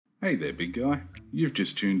Hey there, big guy. You've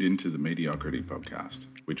just tuned into the Mediocrity Podcast,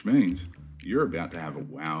 which means you're about to have a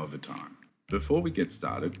wow of a time. Before we get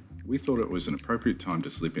started, we thought it was an appropriate time to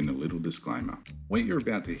slip in a little disclaimer. What you're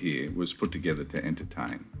about to hear was put together to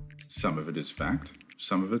entertain. Some of it is fact,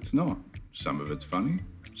 some of it's not. Some of it's funny,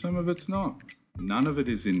 some of it's not. None of it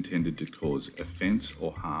is intended to cause offence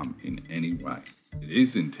or harm in any way. It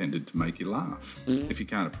is intended to make you laugh. If you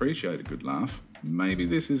can't appreciate a good laugh, maybe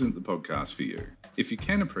this isn't the podcast for you. If you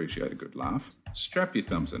can appreciate a good laugh, strap your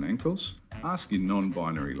thumbs and ankles, ask your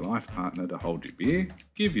non-binary life partner to hold your beer,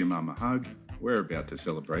 give your mum a hug. We're about to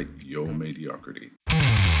celebrate your mediocrity.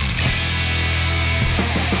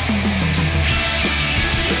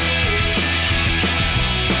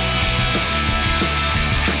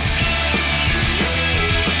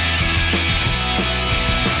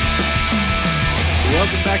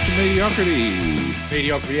 Welcome back to Mediocrity.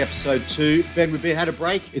 Mediocrity episode 2. Ben, we've had a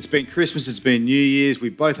break. It's been Christmas, it's been New Year's. We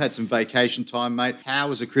both had some vacation time, mate. How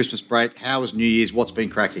was the Christmas break? How was New Year's? What's been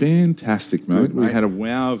cracking? Fantastic, mate. Good, mate. We had a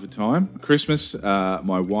wow of a time. Christmas,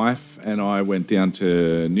 my wife and I went down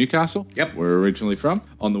to Newcastle. Yep. Where we're originally from.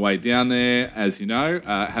 On the way down there, as you know,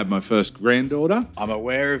 had my first granddaughter. I'm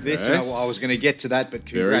aware of this. Yes. And I was going to get to that, but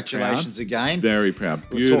congratulations again. Very proud.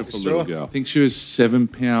 We'll talk Beautiful us little through girl. I think she was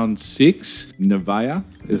 7'6". Nevaeh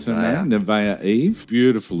is her name. Nevaeh Eve.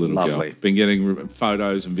 Beautiful little Lovely. girl. Been getting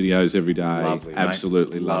photos and videos every day. Lovely, mate.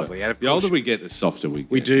 Absolutely love Lovely. it. And of The course older we get, the softer we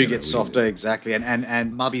get. We do you know, get softer, exactly. And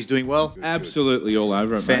Mubby's doing well? Good, Absolutely all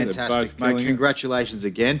over it, mate. They're Fantastic, both mate. killing it. Congratulations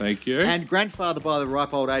again. Thank you. And grandfather by the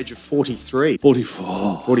ripe old age of 43.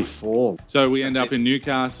 44. 44. So we end That's up in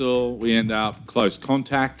Newcastle. We end up close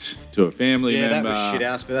contact to a family Yeah, member. that was shit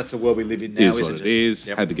house, but that's the world we live in now, Is isn't what it? it is.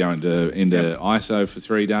 Yep. Had to go into ISO for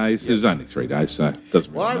 3 days. It was only 3 days, so it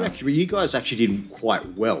doesn't Well, really I matter. reckon you guys actually did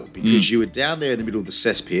quite well because you were down there in the middle of the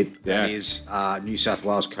cesspit. That Yeah. is New South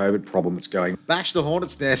Wales COVID problem that's going. Bash the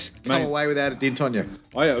hornet's nest. Come Mate. away without a dint on you.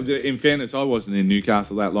 In fairness, I wasn't in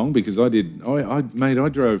Newcastle that long because I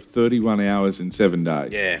drove 31 hours in 7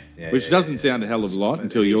 days. Which doesn't sound a hell of a lot But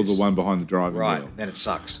until it you're is. the one behind the driving Right, wheel. then it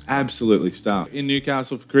sucks. Absolutely stuffed. In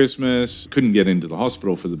Newcastle for Christmas, couldn't get into the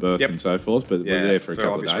hospital for the birth Yep. and so forth, but Yeah, we're there for a for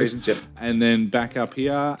couple of obvious days. reasons, yep. And then back up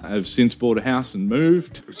here, I've since bought a house and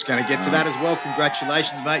moved. We're just going to get to that as well.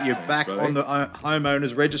 Congratulations, mate. You're back buddy. on the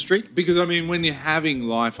homeowners registry. Because, I mean, when you're having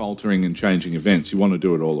life-altering and changing events, you want to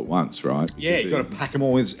do it all at once, right? Yeah, Because you've got to pack them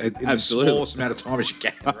all in the Absolutely. smallest amount of time as you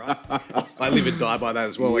can, right? I live and die by that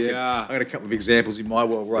as well. Yeah. I got a couple of examples in my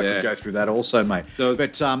world where I Yeah. could go through that also, mate. So-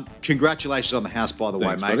 but congratulations on the house, by the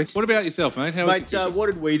Thanks, way, buddy. mate. What about yourself, mate? How was Mate, your Christmas? what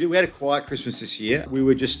did we do? We had a quiet Christmas this year. We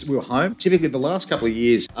were home. Typically, the last couple of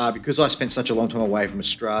years, because I spent such a long time away from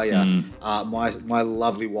Australia, my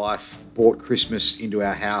lovely wife brought Christmas into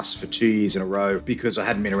our house for 2 years in a row because I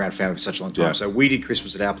hadn't been around family for such a long time. Yeah. So we did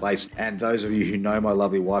Christmas at our place. And those of you who know my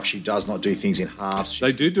lovely wife, she does not do things in halves.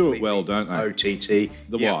 They do it well, don't they? OTT.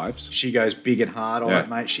 The Yeah. wives. She goes big and hard on Yeah. it,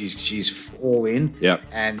 mate. She's all in. Yep.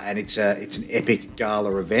 And it's an epic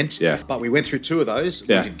gala event. Yeah. But we went through 2 of those.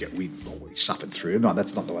 Yeah. We suffered through them. No,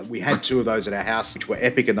 that's not the one. We had 2 of those at our house, which were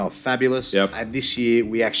epic and they were fabulous. Yep. And this year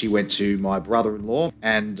we actually went to my brother-in-law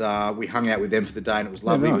and we hung out with them for the day and it was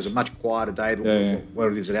lovely. nice. It was a much quieter day than Yeah.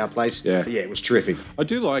 what it is at our place. Yeah. But yeah, it was terrific. I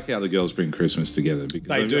do like how the girls bring Christmas together because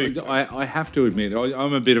They do. I have to admit,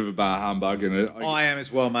 I'm a bit of a bar humbug, and I am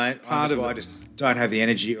as well, mate. Part of I it- just don't have the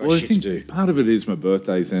energy or well, I shit to think do. part of it is my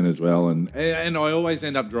birthday's then as well, and I always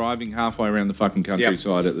end up driving halfway around the fucking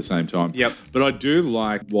countryside at the same time. Yep. But I do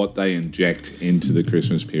like what they inject into the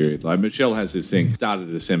Christmas period. Like Michelle has this thing. Start of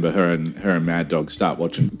December, her and Mad Dog start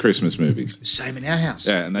watching Christmas movies. Same in our house.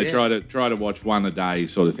 Yeah, and they try to watch one a day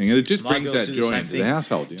sort of thing, and it just My brings girls that do the joy same into thing. the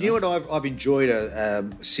household. Do you know what I've enjoyed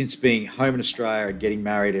since being home in Australia and getting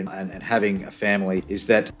married and having a family is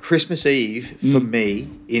that Christmas Eve for me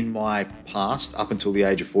in my past up until the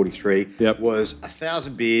age of 43 Yep. was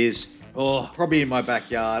 1,000 beers. Probably in my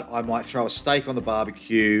backyard. I might throw a steak on the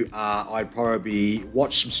barbecue. I'd probably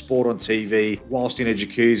watch some sport on TV whilst in a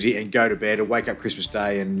jacuzzi and go to bed and wake up Christmas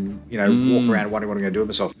Day and walk around wondering what I'm going to do with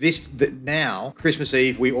myself. Now Christmas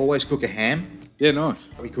Eve we always cook a ham. Yeah, nice.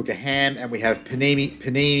 We cook a ham and we have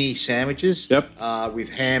panini sandwiches. Yep. With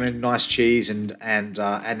ham and nice cheese and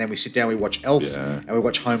then we sit down. We watch Elf and we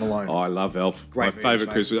watch Home Alone. Oh, I love Elf. Great My movies, favourite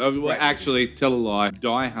mate. Christmas. Well, Great actually, tell a lie.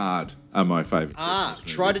 Die Hard are my favourite.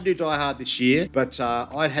 Tried to do Die Hard this year, but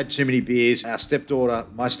I'd had too many beers. My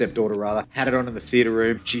stepdaughter rather, had it on in the theatre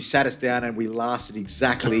room. She sat us down and we lasted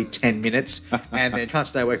exactly 10 minutes and then can't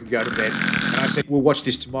stay awake and go to bed. And I said, we'll watch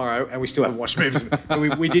this tomorrow, and we still haven't watched movies. But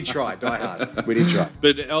we did try Die Hard. We did try.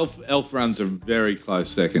 But Elf runs a very close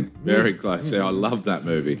second. Very close. I love that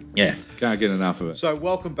movie. Yeah. Can't get enough of it. So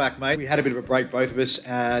welcome back, mate. We had a bit of a break, both of us.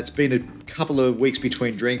 It's been a couple of weeks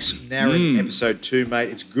between drinks. Now we're in episode 2, mate.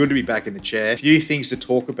 It's good to be back in the chair. A few things to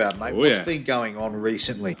talk about, mate. What's been going on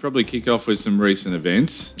recently? Probably kick off with some recent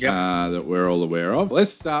events that we're all aware of.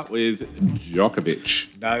 Let's start with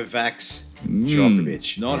Djokovic. Novax.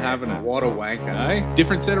 Djokovic. Not having it. What a wanker. Hey,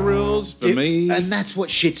 different set of rules for me. And that's what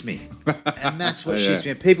shits me.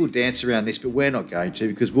 And people dance around this, but we're not going to,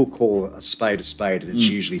 because we'll call a spade and it's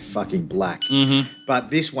usually fucking black. But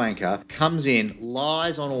this wanker comes in,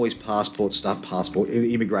 lies on all his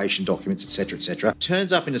immigration documents, etc.,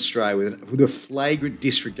 turns up in Australia with a flagrant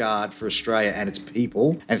disregard for Australia and its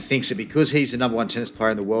people, and thinks that because he's the number one tennis player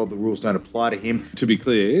in the world, the rules don't apply to him. To be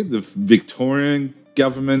clear, the Victorian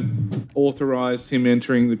government authorised him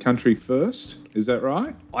entering the country first. Is that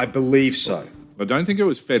right? I believe so. I don't think it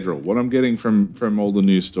was federal. What I'm getting from all the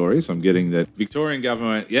news stories, I'm getting that Victorian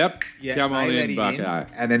government, come on in, bucko.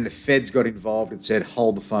 And then the feds got involved and said,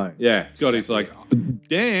 hold the phone. Yeah, Scotty's like,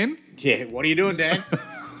 Dan? Yeah, what are you doing, Dan?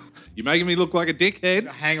 You're making me look like a dickhead.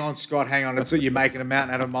 Hang on, Scott, hang on. You're making a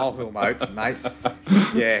mountain out of a molehill, mate.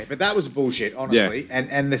 Yeah, but that was bullshit, honestly. Yeah.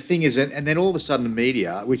 And the thing is, and then all of a sudden the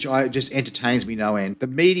media, which just entertains me no end, the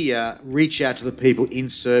media reach out to the people in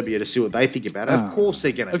Serbia to see what they think about it. Of course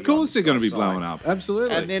they're going to be. Of course they're going to be blowing up.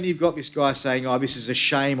 Absolutely. And then you've got this guy saying, this is a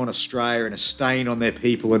shame on Australia and a stain on their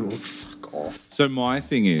people, and fuck off. So my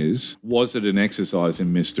thing is, was it an exercise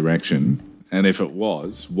in misdirection? And if it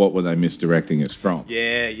was, what were they misdirecting us from?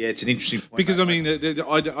 Yeah, it's an interesting point. Because, I mean,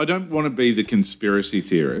 I don't want to be the conspiracy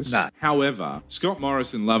theorist. No. However, Scott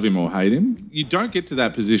Morrison, love him or hate him, you don't get to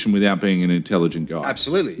that position without being an intelligent guy.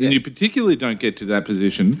 Absolutely. And you particularly don't get to that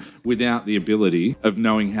position without the ability of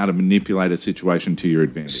knowing how to manipulate a situation to your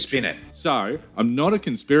advantage. Spin it. So, I'm not a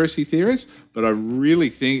conspiracy theorist, but I really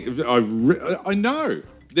think, I know.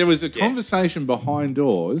 There was a conversation behind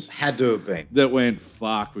doors. Had to have been. That went,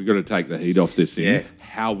 fuck, we've got to take the heat off this thing. Yeah.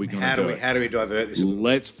 How are we going to do it? How do we divert this?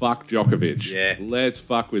 Let's fuck Djokovic. Yeah. Let's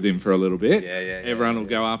fuck with him for a little bit. Yeah. Everyone will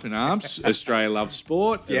go up in arms. Australia loves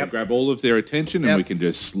sport. It'll grab all of their attention and we can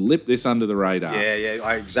just slip this under the radar.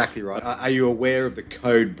 Yeah. Exactly right. Are you aware of the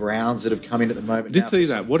code browns that have come in at the moment? I did see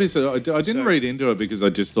that. What is it? I didn't read into it because I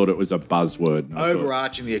just thought it was a buzzword.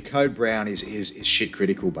 Overarchingly, a code brown is shit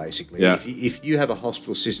critical, basically. Yeah. If you have a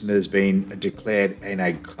hospital system that has been declared in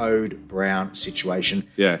a code brown situation,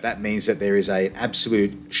 that means that there is an absolute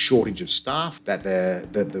shortage of staff, that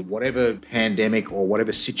the whatever pandemic or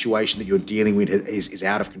whatever situation that you're dealing with is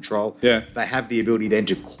out of control. Yeah. They have the ability then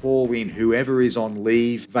to call in whoever is on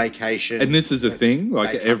leave, vacation. And this is a thing?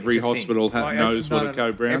 Like every hospital knows what a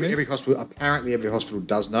code brown is? Every hospital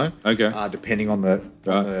does know. Okay. Depending on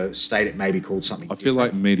the state, it may be called something I feel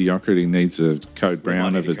like mediocrity needs a code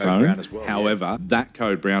brown of its own. Well, however, that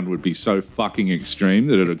code brown would be so fucking extreme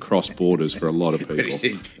that it'd cross borders for a lot of people.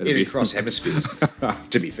 It'd cross hemispheres,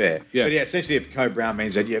 to be fair. Yeah. But essentially a code brown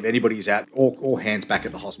means that if anybody's out, all hands back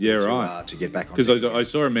at the hospital to get back on. Because I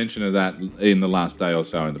saw a mention of that in the last day or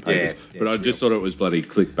so in the papers. But I just thought it was bloody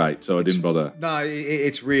clickbait, so I didn't bother. No,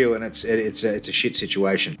 it's real and it's a shit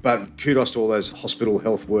situation. But kudos to all those hospital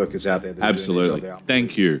health workers out there that are doing their job.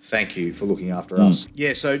 Thank you. Thank you for looking after us.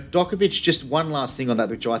 Yeah, so Djokovic, just one last thing on that,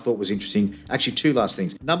 which I thought was interesting. Actually, two last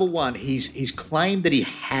things. Number one, he's claimed that he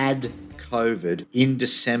had COVID in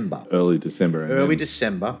December. Early December,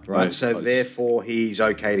 right? Therefore, he's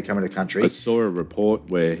okay to come into the country. I saw a report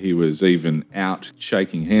where he was even out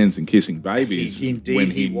shaking hands and kissing babies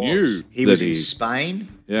when he knew he was in Spain.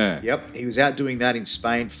 Yeah. Yep. He was out doing that in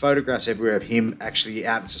Spain. Photographs everywhere of him actually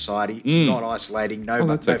out in society, not isolating,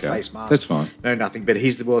 no face mask. That's fine. No nothing. But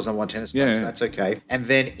he's the world's number one tennis player, so that's okay. And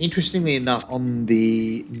then, interestingly enough, on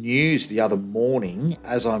the news the other morning,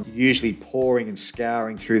 as I'm usually pouring and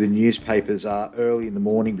scouring through the newspapers early in the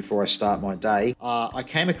morning before I start my day, I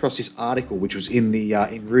came across this article which was in the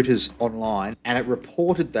in Reuters online, and it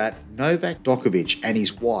reported that Novak Djokovic and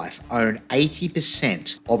his wife own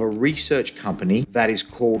 80% of a research company that is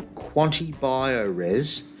called Quanti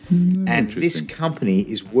Biores, And this company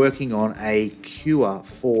is working on a cure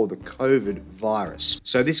for the COVID virus.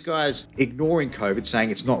 So this guy's ignoring COVID,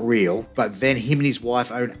 saying it's not real, but then him and his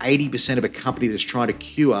wife own 80% of a company that's trying to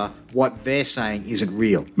cure what they're saying isn't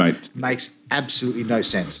real. Mate. Makes absolutely no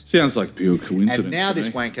sense. Sounds like pure coincidence. And now this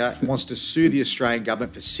wanker wants to sue the Australian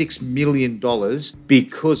government for $6 million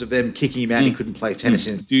because of them kicking him out and he couldn't play tennis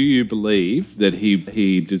in. Do you believe that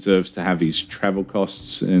he deserves to have his travel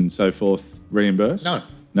costs and so forth reimbursed? No.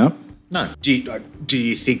 No? No. Do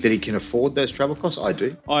you think that he can afford those travel costs? I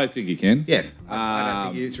do. I think he can. Yeah. I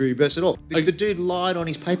don't think it's reimbursed at all. The dude lied on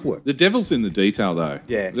his paperwork. The devil's in the detail, though.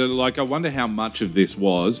 Yeah. Like, I wonder how much of this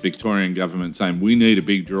was Victorian government saying, we need a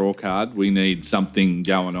big draw card, we need something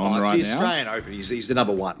going on right now. It's the Australian Open. He's the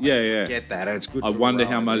number one. Yeah. I get that, and it's good for I wonder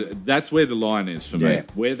how much... That's where the line is for me.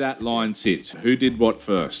 Where that line sits. Who did what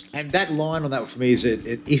first? And that line on that for me is that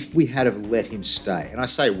if we had have let him stay, and I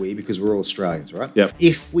say we because we're all Australians, right? Yep.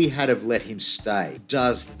 If we had have let him stay,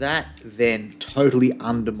 does that then totally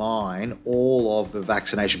undermine all of the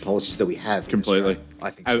vaccination policies that we have? Completely. I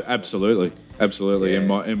think so. Absolutely.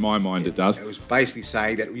 Yeah. In my mind, it does. It was basically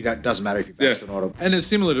saying that it doesn't matter if you're vaxxed or not. And it's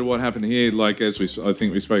similar to what happened here, like I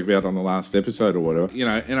think we spoke about on the last episode or whatever. You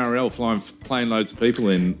know, NRL flying plane loads of people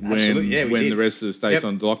in when the rest of the state's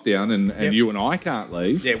on lockdown and you and I can't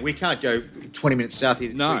leave. Yeah, we can't go 20 minutes south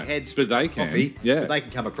here to Twin Heads but they can. Coffee, yeah. But they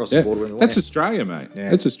can come across the border in the That's land. Australia, mate. Yeah.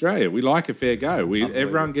 That's Australia. We like a fair go.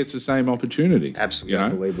 Everyone gets the same opportunity. Absolutely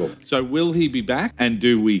unbelievable. So will he be back and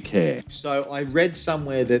do we care? So I read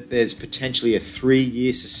somewhere that there's potentially a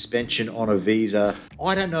 3-year suspension on a visa.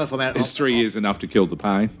 I don't know if I'm out. Is 3 years enough to kill the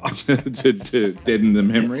pain, to deaden the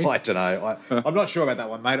memory? I don't know. I'm not sure about that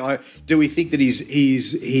one, mate. Do we think that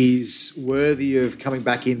he's worthy of coming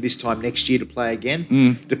back in this time next year to play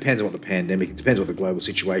again? Depends on what the pandemic, it depends what the global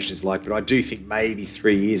situation is like, but I do think maybe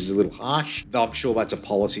 3 years is a little harsh, though I'm sure that's a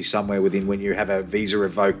policy somewhere within when you have a visa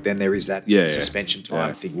revoked, then there is that suspension time.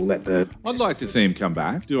 I think we'll let I'd like to see him come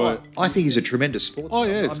back. I think he's a tremendous sportsman. Oh,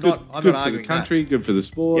 yeah, it's I'm good. not Good for arguing the country, good for the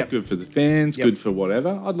sport, good for the fans, Yep. good for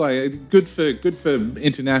whatever. I'd like good for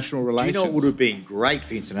international relations. Do you know what would have been great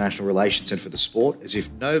for international relations and for the sport is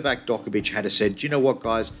if Novak Djokovic had said, do you know what,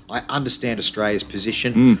 guys? I understand Australia's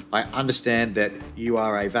position. I understand that you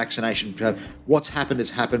are a vaccination. What's happened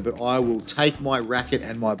has happened, but I will take my racket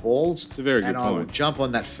and my balls. It's a very good and point. I will jump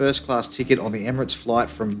on that first-class ticket on the Emirates flight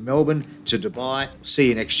from Melbourne to Dubai. See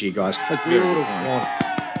you next year, guys. That's very good point.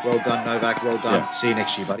 Well done, Novak. Well done. Yeah. See you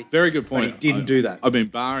next year, buddy. Very good point. But he didn't do that. I've been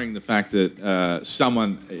barring the fact that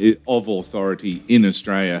someone of authority in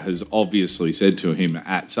Australia has obviously said to him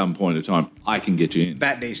at some point in time, I can get you in.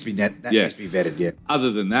 That needs to be needs to be vetted, yeah.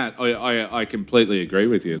 Other than that, I completely agree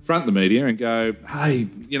with you. Front the media and go, hey,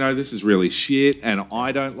 this is really shit and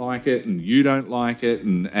I don't like it and you don't like it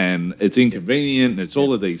and it's inconvenient and it's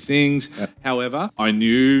all of these things. However, I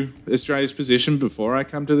knew Australia's position before I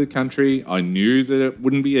come to the country. I knew that it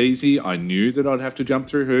wouldn't be easy. I knew that I'd have to jump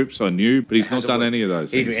through hoops. I knew, but he's not done any of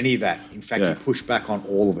those things. He didn't do any of that. In fact, he pushed back on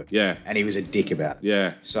all of it. Yeah. And he was a dick about it.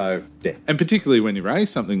 Yeah. So, yeah. And particularly when you raise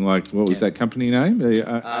something like, what was that company name?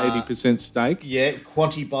 80% stake? Yeah,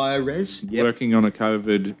 Quanti Biores. Yep. Working on a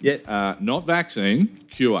COVID, not vaccine,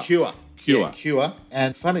 cure. Yeah, cure.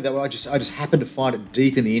 And funny that I just happened to find it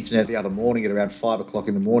deep in the internet the other morning at around 5 o'clock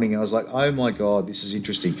in the morning. And I was like, oh my God, this is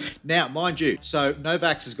interesting. Now, mind you, so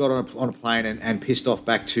Novax has got on a plane and pissed off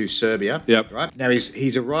back to Serbia. Yep. Right? Now,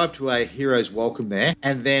 he's arrived to a hero's welcome there.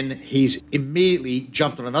 And then he's immediately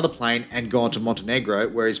jumped on another plane and gone to Montenegro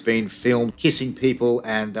where he's been filmed kissing people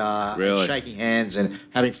and shaking hands and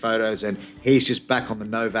having photos. And he's just back on the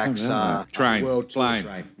Novax world plane,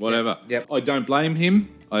 train. whatever. Yep. I don't blame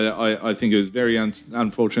him. I think it was a very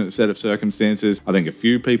unfortunate set of circumstances. I think a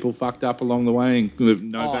few people fucked up along the way,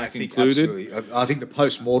 Novak included. Absolutely. I think the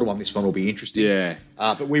post-mortem on this one will be interesting. Yeah.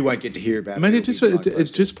 But we won't get to hear about it. I mean,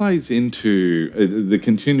 it just plays into the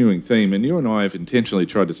continuing theme, and you and I have intentionally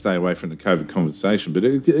tried to stay away from the COVID conversation, but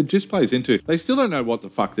it just plays into, they still don't know what the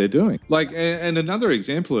fuck they're doing. Like, and another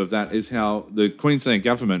example of that is how the Queensland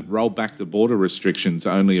government rolled back the border restrictions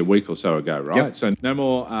only a week or so ago, right? Yep. So no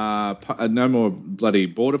more bloody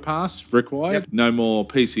border pass required, no more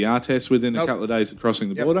PCR tests within a couple of days of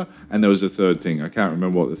crossing the border, and there was a third thing. I can't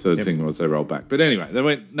remember what the third thing was they rolled back. But anyway, they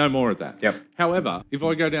went, no more of that. Yep. However, if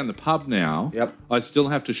I go down the pub now, I still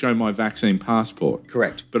have to show my vaccine passport.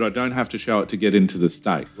 Correct. But I don't have to show it to get into the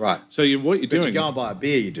state. Right. So what you're doing... But to go and buy a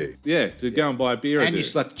beer, you do. Yeah, to go and buy a beer, and you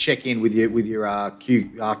still have to check in with your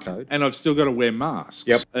QR code. And I've still got to wear masks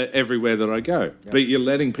everywhere that I go. But you're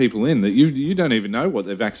letting people in that you don't even know what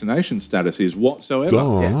their vaccination status is whatsoever.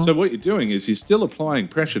 Yeah. So what you're doing is you're still applying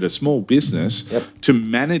pressure to small business to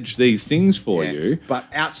manage these things for you. But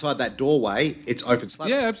outside that doorway, it's open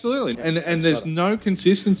slather. Yeah, absolutely. And there's no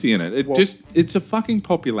consistency in it. It's a fucking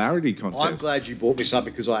popularity contest. I'm glad you brought this up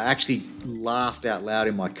because I actually laughed out loud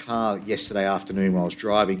in my car yesterday afternoon when I was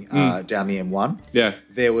driving down the M1. Yeah.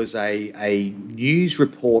 There was a news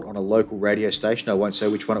report on a local radio station. I won't say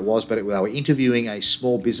which one it was, but they were interviewing a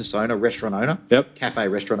small business owner, restaurant owner, cafe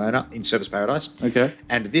restaurant owner in Service Paradise. Okay.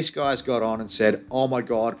 And this guy's got on and said, oh my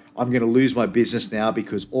God, I'm going to lose my business now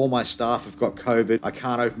because all my staff have got COVID. I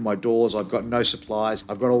can't open my doors. I've got no supplies.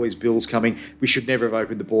 I've got all these bills coming. We should never have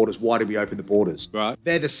opened the borders. Why did we open the borders? Right.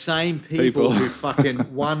 They're the same people who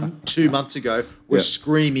fucking 2 months ago were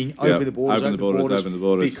screaming, open the borders, open the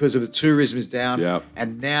borders, because of the tourism is down.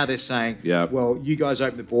 And now they're saying, well, you guys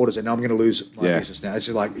open the borders and I'm going to lose my business now. It's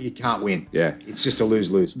just like, you can't win. Yeah. It's just a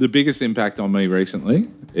lose-lose. The biggest impact on me recently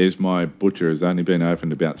is my butcher has only been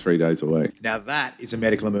opened about 3 days a week. Now that is a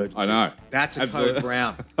medical emergency. I know. That's a code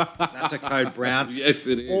brown. That's a code brown. Yes,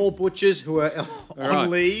 it is. All butchers who are on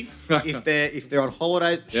leave, if they're on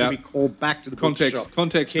holidays, should be called back to the butcher shop.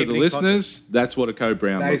 Context for the listeners, that's what a code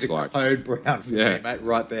brown looks like. That is a code brown for me, mate.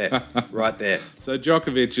 Right there. Right there. So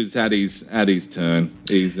Djokovic has had his turn.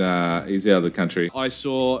 He's out of the country. I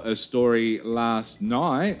saw a story last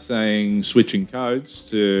night saying switching codes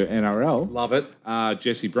to NRL. Love it.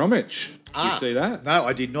 Jesse Bromwich. Did you see that? No,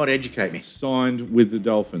 I did not. Educate me. Signed with the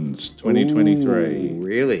Dolphins, 2023. Ooh,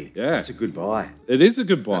 really? Yeah. That's a good buy. It is a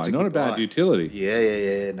good buy, not a bad utility.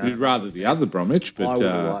 Yeah. No, You'd rather the other Bromwich, but I would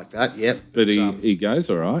have liked that, But he goes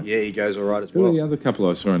all right. Yeah, he goes all right as Who well. are the other couple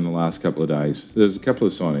I saw in the last couple of days? There's a couple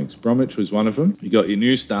of signings. Bromwich was one of them. You got your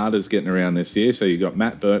new starters getting around this year. So you got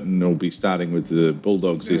Matt Burton who'll be starting with the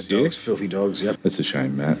Bulldogs this year. Filthy dogs, yep. That's a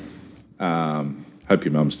shame, Matt. Hope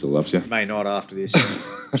your mum still loves you. May not after this.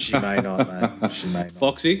 She may not, mate. She may not.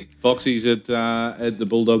 Foxy's at the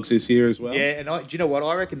Bulldogs this year as well. Yeah, and do you know what?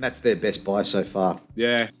 I reckon that's their best buy so far.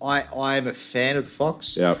 Yeah. I am a fan of the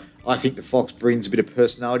Fox. Yeah. I think the Fox brings a bit of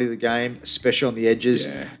personality to the game, especially on the edges.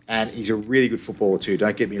 Yeah. And he's a really good footballer too,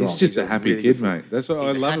 don't get me wrong. He's just a happy really kid, mate. That's what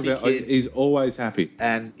I love about him. He's always happy.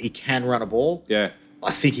 And he can run a ball. Yeah.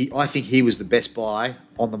 I think he was the best buy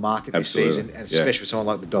on the market this season, and especially for someone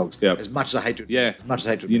like the Dogs. Yep. As much as I hate to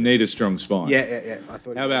admit you need a strong spine. Yeah. I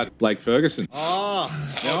thought. How about Blake Ferguson? Old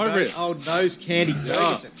nose candy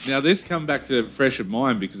Ferguson. Now this come back to fresh of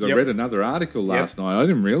mind because I read another article last night. I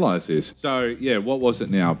didn't realise this. So what was it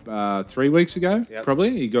now? 3 weeks ago,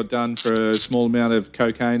 probably. He got done for a small amount of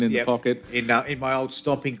cocaine in the pocket in my old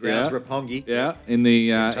stomping grounds, Roppongi. Yeah, in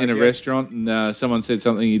a restaurant, and someone said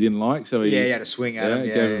something he didn't like, so he had a swing at him.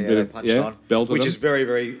 Gave him a bit punched on, belted which him. is very,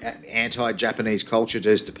 very anti-Japanese culture,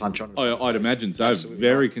 just to punch on. I'd imagine so. Absolutely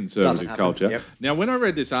very conservative culture. Yep. Now, when I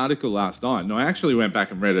read this article last night, and I actually went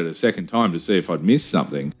back and read it a second time to see if I'd missed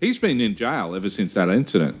something, he's been in jail ever since that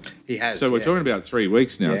incident. He has. So we're talking about 3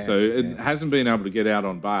 weeks now. So it hasn't been able to get out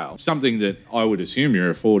on bail. Something that I would assume you're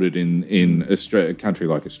afforded in Australia, a country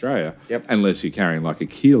like Australia, unless you're carrying like a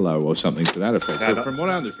kilo or something to that effect. But from what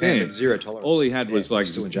I understand, zero tolerance. All he had was like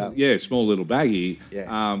still in jail. Small little baggie,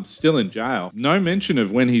 still in jail. No mention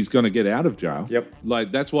of when he's going to get out of jail. Yep.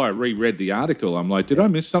 Like that's why I reread the article. I'm like, did I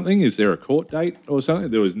miss something? Is there a court date or something?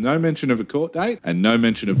 There was no mention of a court date and no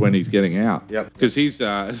mention of when he's getting out. Yep. Because he's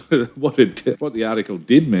what the article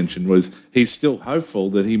did mention was he's still hopeful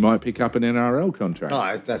that he might pick up an NRL contract.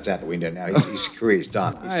 No, that's out the window now. His career's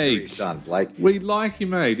done. His career's done, Blake. We like you,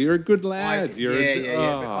 mate. You're a good lad.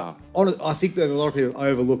 I think that a lot of people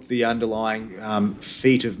overlook the underlying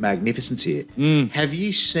feat of magnificence here. Have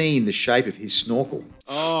you seen the shape of his snorkel?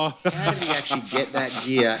 Oh. How did he actually get that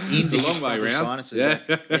gear into his sinuses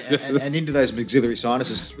and into those maxillary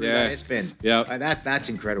sinuses through that S-bend? Yeah, that's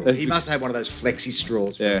incredible. He must have one of those flexi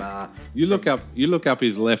straws. You look up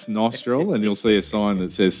his left nostril and you'll see a sign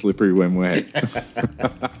that says "slippery when wet."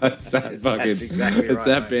 That's exactly right. It's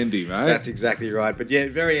that bendy, mate. That's exactly right. But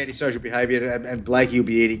very antisocial behaviour. And Blakey will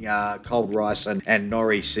be eating cold rice and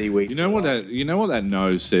nori seaweed. You know what that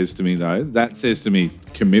nose says to me though? That says to me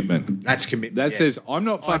commitment. That's commitment. That says I'm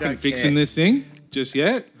not fucking fixing this thing just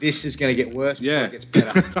yet. This is going to get worse before it gets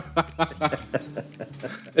better.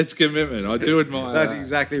 It's commitment. I do admire That's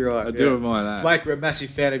exactly right. I do admire that. Blake, we're a massive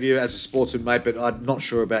fan of you as a sportsman, mate, but I'm not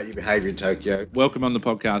sure about your behaviour in Tokyo. Welcome on the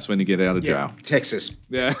podcast when you get out of jail. Texas.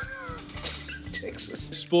 Yeah.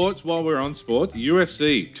 Texas. Sports, while we're on sports,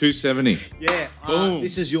 UFC 270. Yeah.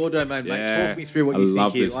 This is your domain, mate. Yeah. Talk me through what you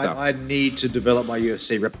think here. I need to develop my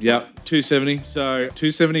UFC repertoire. Yep, 270. So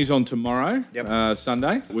 270 is on tomorrow,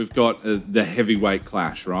 Sunday. We've got the heavyweight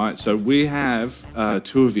clash, right? So we have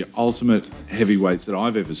two of the ultimate heavyweights that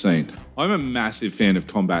I've ever seen. I'm a massive fan of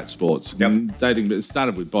combat sports. Yep. It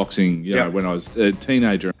started with boxing, you know, when I was a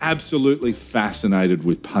teenager. Absolutely fascinated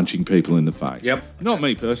with punching people in the face. Yep. Not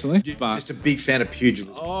me personally, You're but... just a big fan of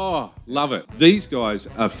pugilism. Oh, love it. These guys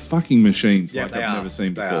are fucking machines Yeah, like they I've are. never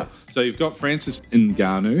seen They before. are. So you've got Francis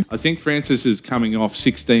Ngannou. I think Francis is coming off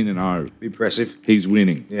 16-0. Impressive. He's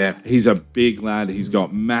winning. Yeah. He's a big lad. He's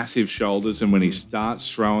got massive shoulders, and when he starts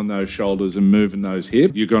throwing those shoulders and moving those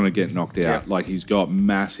hips, you're going to get knocked out. Yeah. Like, he's got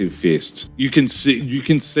massive fists. You can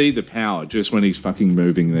see the power just when he's fucking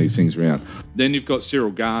moving these things around. Then you've got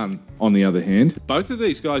Cyril Gane on the other hand. Both of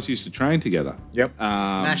these guys used to train together. Yep.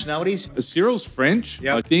 Nationalities? Cyril's French.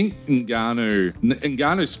 Yep. I think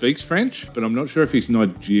Ngannou speaks French, but I'm not sure if he's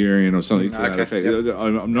Nigerian or something to that Okay. effect. Yep.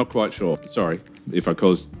 I'm not quite sure. Sorry if I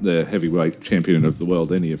caused the heavyweight champion of the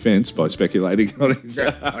world any offence by speculating on his...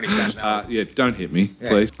 On his nationality. don't hit me,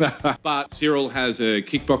 please. But Cyril has a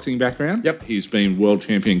kickboxing background. Yep. He's been world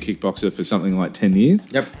champion kickboxer for something like 10 years.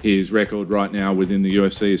 Yep. His record right now within the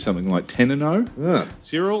UFC is something like 10-0. Yeah.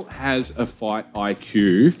 Cyril has a fight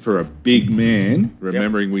IQ for a big man.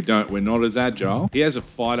 Remembering we're not as agile. He has a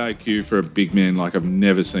fight IQ for a big man like I've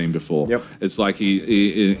never seen before. Yep. It's like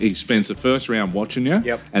he spends the first round watching you,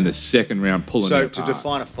 Yep. and the second round pulling you So apart. to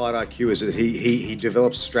define a fight IQ is that he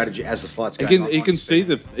develops a strategy as the fight's going on. He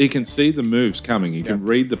can see the moves coming. He can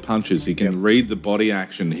read the punches. He can read the body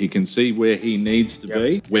action. He can see where he needs to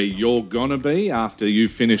be, where you're gonna be after you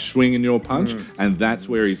finish swinging your punch, and that's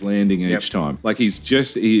where he's landing each time. Like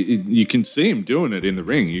you can see him doing it in the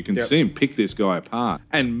ring. You can see him pick this guy apart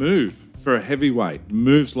and move. For a heavyweight,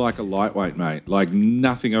 moves like a lightweight, mate. Like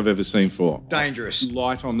nothing I've ever seen before. Dangerous.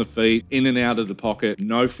 Light on the feet, in and out of the pocket,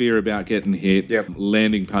 no fear about getting hit,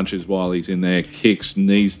 landing punches while he's in there, kicks,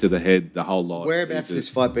 knees to the head, the whole lot. Whereabouts is this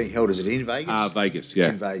fight being held? Is it in Vegas? Vegas, yeah.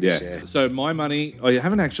 It's in Vegas, yeah. So my money, I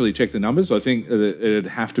haven't actually checked the numbers. I think it'd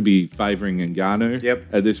have to be favouring Ngannou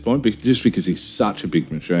at this point, just because he's such a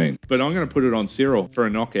big machine. But I'm going to put it on Cyril for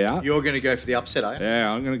a knockout. You're going to go for the upset, are you?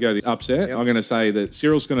 Yeah, I'm going to go the upset. I'm going to say that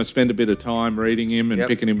Cyril's going to spend a bit of time reading him and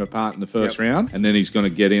picking him apart in the first round, and then he's going to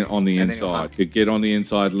get in on the inside. Get on the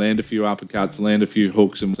inside, land a few uppercuts, land a few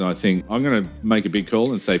hooks, and I think I'm going to make a big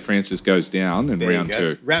call and say Francis goes down in round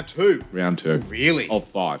two. Round two? Round two. Really? Of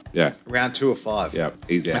 5, yeah. Round 2 of 5? Yeah,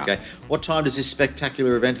 he's out. Okay. What time does this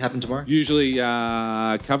spectacular event happen tomorrow? Usually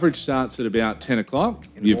coverage starts at about 10 o'clock.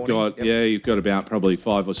 You've got about probably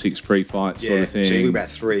 5 or 6 pre-fights sort of thing. So you're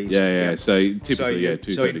about 3. Yeah. So typically,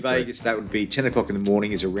 2:30. So in Vegas, that would be 10 o'clock in the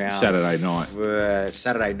morning is around... Saturday night.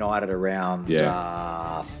 Saturday night at around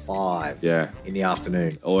 5 in the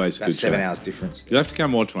afternoon. Always That's good 7 show. hours difference. You'll have to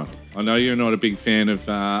come watch one. I know you're not a big fan of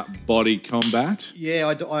body combat. Yeah,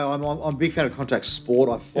 I'm a big fan of contact sport.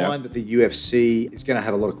 I find that the UFC is going to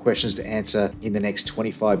have a lot of questions to answer in the next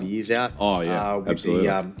 25 years out. Oh, yeah, with absolutely.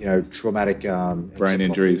 the traumatic brain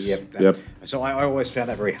injuries. Yep. So I always found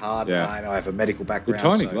that very hard. Yeah. I have a medical The background.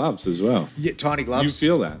 tiny gloves as well. Yeah, tiny gloves. You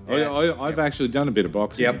feel that. Yeah. I've actually done a bit of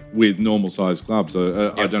boxing Yep. with normal sized gloves. I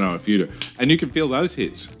don't know if you do. And you can feel those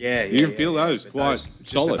hits. You can feel those but quite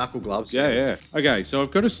just solid. the knuckle gloves. Yeah. Okay, so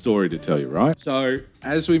I've got a story to tell you, right? So,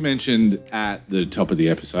 as we mentioned at the top of the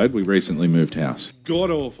episode, we recently moved house.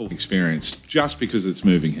 God-awful experience just because it's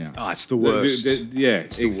moving house. Oh, it's the worst.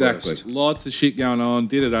 It's the exactly. worst. Lots of shit going on.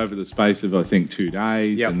 Did it over the space of, I think, 2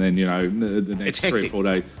 days. Yep. And then, the next It's 3 or hectic. 4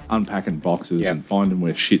 days, unpacking boxes Yep. and finding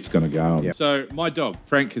where shit's going to go. Yep. So, my dog,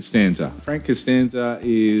 Frank Costanza. Frank Costanza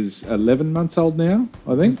is 11 months old now,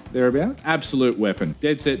 I think, thereabout. Absolute weapon.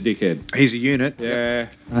 Dead set dickhead. He's a unit. Yeah,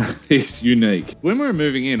 it's unique. When we were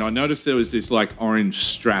moving in, I noticed there was this like orange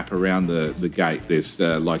strap around the gate. This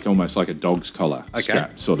like almost like a dog's collar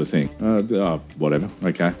strap sort of thing. Whatever.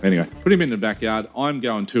 Okay. Anyway, put him in the backyard. I'm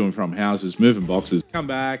going to and from houses, moving boxes. Come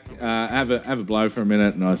back, have a blow for a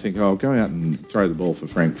minute, and I think, I'll go out and throw the ball for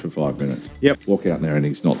Frank for 5 minutes. Yep. Walk out there and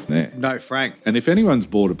he's not there. No, Frank. And if anyone's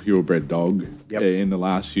bought a purebred dog Yep. in the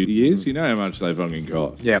last few years, you know how much they fucking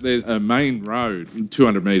cost. Yep. There's a main road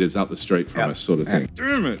 200 metres up the street from us sort of thing.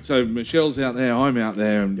 Damn it. So Michelle's out there, I'm out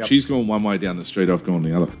there, and she's gone one way down the street, I've gone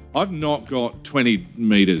the other. I've not got 20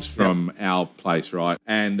 metres from our place, right?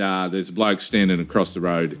 And there's a bloke standing across the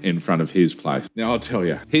road in front of his place. Now, I'll tell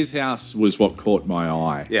you, his house was what caught my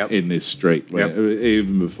eye in this street,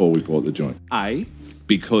 even before we bought the joint.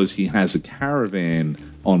 Because he has a caravan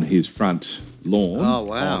on his front lawn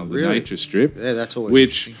wow, on the really? nature strip. Yeah, that's always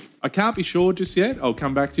Which I can't be sure just yet. I'll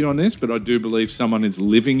come back to you on this, but I do believe someone is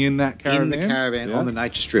living in that caravan. in the caravan on the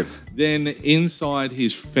nature strip. Then inside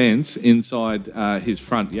his fence, inside his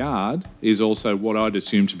front yard, is also what I'd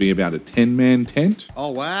assume to be about a 10-man tent.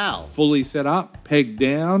 Oh, wow. Fully set up, pegged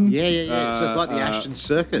down. Yeah. So it's like the Ashton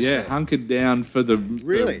Circus. Yeah, then. hunkered down for the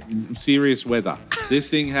serious weather. This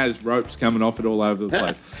thing has ropes coming off it all over the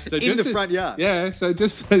place. So In the front yard. Yeah, so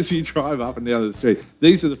just as you drive up and down the street,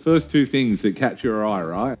 these are the first two things that catch your eye,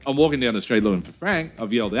 right? I'm walking down the street looking for Frank.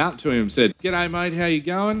 I've yelled out to him, said, "G'day, mate, how you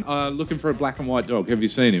going? Looking for a black and white dog. Have you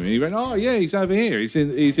seen him?" And he went, "Oh, yeah, he's over here. He's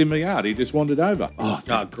in my yard. He just wandered over."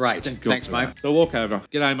 Oh, great. Thanks, mate. So I walk over.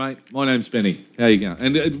 "G'day, mate. My name's Benny. How you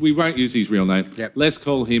going?" And we won't use his real name. Yep. Let's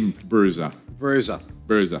call him Bruiser. Bruiser.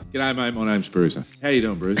 G'day, mate. My name's Bruiser. How you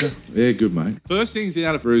doing, Bruiser? Yeah, good, mate. First things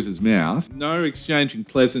out of Bruiser's mouth, no exchanging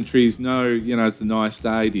pleasantries, no, it's a nice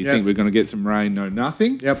day. Do you think we're going to get some rain? No,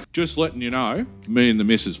 nothing. Yep. Just letting you know, me and the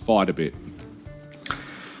missus fight a bit.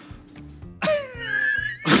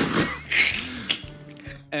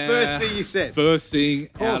 First thing you said. First thing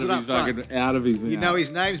Calls out of his mouth. You know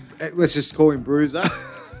his name's, let's just call him Bruiser.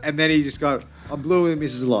 And then he just go, "I'm blue and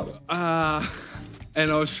Mrs. Lot." And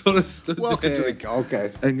I was sort of stood Welcome there to the Gold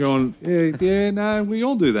Coast. and going, no, we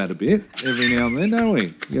all do that a bit every now and then, don't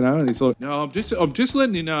we? And he's like, "No, I'm just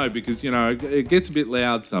letting you know because it gets a bit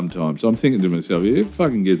loud sometimes." So I'm thinking to myself, it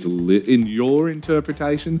fucking gets in your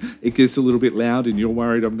interpretation, it gets a little bit loud, and you're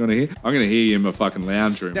worried I'm going to hear you in my fucking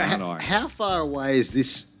lounge room, aren't I? How far away is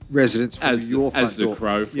this residence from your front door? As the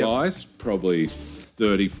crow flies, probably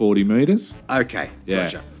 30, 40 metres. Okay, Yeah.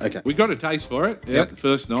 gotcha. Okay. We got a taste for it. Yeah, Yep. the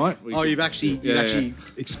first night. You've actually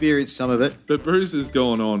experienced some of it. But Bruiser's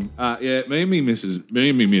gone on. Me and me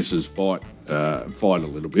missus fight a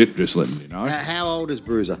little bit, just letting you know. How old is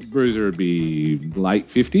Bruiser? Bruiser would be late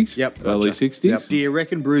 50s, early 60s. Yep. Do you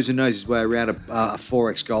reckon Bruiser knows his way around a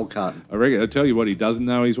 4X gold carton? I reckon. I'll tell you what he doesn't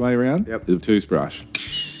know his way around. Yep. The toothbrush.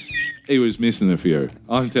 He was missing a few.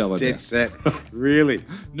 I'm telling you. Dead set. Really?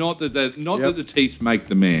 Not that the teeth make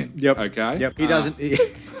the man. Yep. Okay. Yep. He doesn't.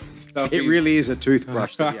 It really is a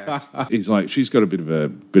toothbrush that he owns. He's like, she's got a bit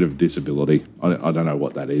of disability. I don't know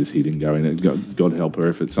what that is. He didn't go in it. God help her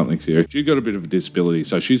if it's something serious. She's got a bit of a disability,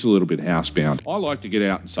 so she's a little bit housebound. I like to get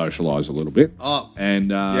out and socialise a little bit.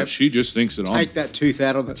 And she just thinks that Take that tooth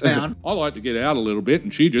out of the town. I like to get out a little bit,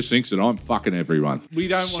 and she just thinks that I'm fucking everyone. We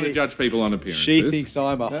don't want to judge people on appearances. She thinks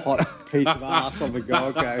I'm a hot piece of ass on the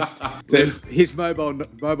Gold Coast. His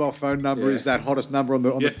mobile phone number is that hottest number on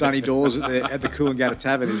the dunny doors at the Coolangatta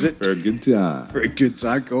Tavern, is it? For a good time. For a good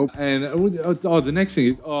time, cool. And the next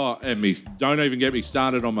thing is, don't even get me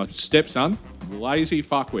started on my stepson, lazy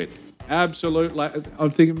fuckwit. Absolute.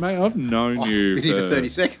 I'm thinking, mate, I've known you. Been here for 30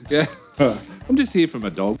 seconds. Yeah. I'm just here for my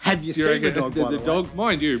dog. Have you seen the dog, by the way? dog,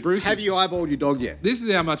 mind you, Bruce. Have you eyeballed your dog yet? This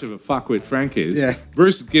is how much of a fuckwit Frank is. Yeah.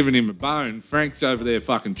 Bruce is giving him a bone. Frank's over there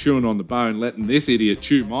fucking chewing on the bone, letting this idiot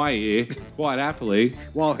chew my ear quite happily.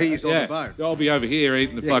 While he's on the bone. I'll be over here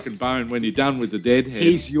eating the fucking bone when you're done with the dead head.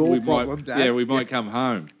 He's your problem, Dad. Yeah, we might come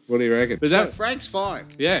home. What do you reckon? But So Frank's fine.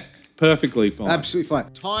 Yeah, perfectly fine. Absolutely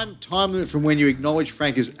fine. Time limit from when you acknowledge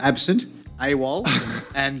Frank is absent, AWOL,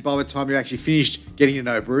 and by the time you're actually finished getting to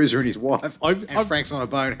know Bruiser and his wife, and Frank's on a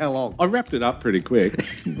bone, how long? I wrapped it up pretty quick.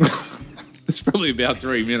 It's probably about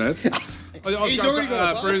 3 minutes. He's already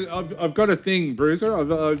got a bone. I've got a thing, Bruiser.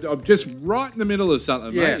 I'm just right in the middle of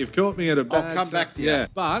something, Yeah. mate. You've caught me at a bad I'll come back to you. Yeah,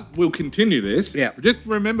 but we'll continue this. Yeah. Just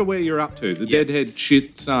remember where you're up to. The deadhead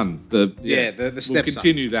shit son. The stepson. We'll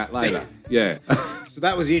continue that later. Yeah. So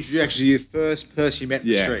that was the introduction to your first person you met in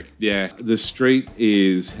the street. Yeah. The street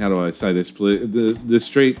is, how do I say this? The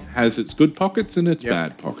street has its good pockets and its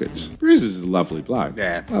bad pockets. Bruiser's a lovely bloke.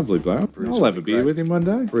 Yeah. Lovely bloke. Bruiser I'll have a will be beer great. with him one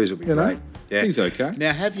day. Bruiser will be You know? great. Yeah. He's okay.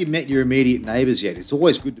 Now, have you met your immediate neighbours yet? It's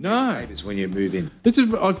always good to meet your neighbours when you move in.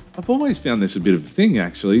 I've always found this a bit of a thing,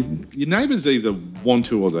 actually. Your neighbours either want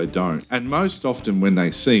to or they don't. And most often when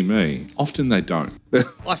they see me, often they don't.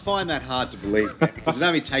 I find that hard to believe, man, because it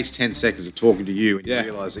only takes 10 seconds of talking to you and you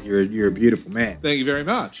realise that you're a beautiful man. Thank you very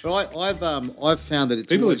much. But I've found that it's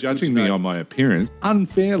People are always good judging to me know- on my appearance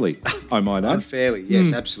unfairly, I might add. Unfairly,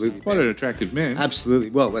 yes, absolutely. Quite man. an attractive man. Absolutely.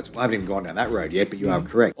 Well, I haven't even gone down that road yet, but you are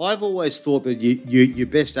correct. I've always thought that your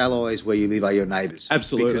best allies where you live are your neighbours.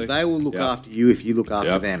 Absolutely. Because they will look after you if you look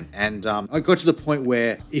after them. And I got to the point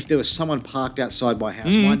where if there was someone parked outside my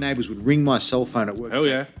house, my neighbours would ring my cell phone at work and Hell say,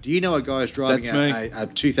 yeah. do you know a guy who's driving That's a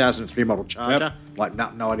 2003 model Charger. Yep. Like,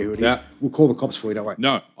 no idea who it is. Yep. We'll call the cops for you, don't worry.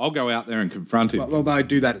 No, I'll go out there and confront him. Well, they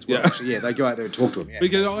do that as well, actually. Yeah, they go out there and talk to him. Yeah.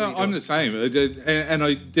 Because I'm the same. And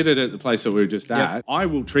I did it at the place that we were just at. Yep. I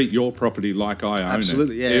will treat your property like I own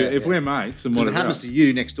Absolutely, it. yeah. If we're mates and If whatever it happens else. to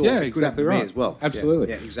you next door, Yeah, it could happen exactly to right. me as well. Absolutely.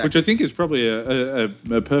 Yeah, exactly. Which I think is probably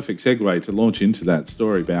a perfect segue to launch into that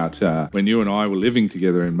story about when you and I were living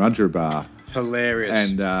together in Mudgeeraba.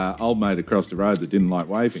 Hilarious. And old mate across the road that didn't like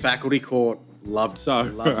waving. Faculty court. Loved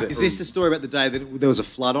it. Is this the story about the day that there was a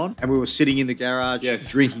flood on and we were sitting in the garage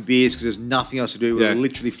drinking beers because there was nothing else to do? We were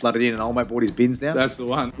literally flooded in and old mate brought his bins down? That's the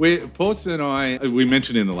one. Ports and I, we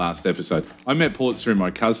mentioned in the last episode, I met Ports through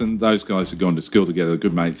my cousin. Those guys had gone to school together,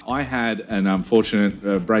 good mates. I had an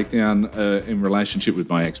unfortunate breakdown in relationship with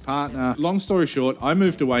my ex-partner. Long story short, I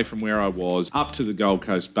moved away from where I was up to the Gold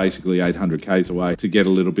Coast, basically 800 k's away, to get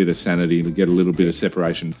a little bit of sanity, to get a little bit of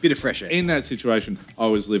separation. Bit of fresh air. In that situation, I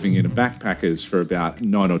was living in a backpackers for about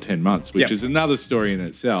 9 or 10 months, which is another story in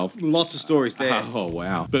itself. Lots of stories there. Oh,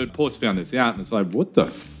 wow. But Ports found this out and it's like, what the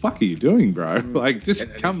fuck are you doing, bro? Like,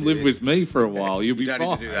 just come live with me for a while. You'll be fine.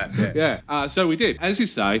 Don't need to do that. Yeah. So we did. As you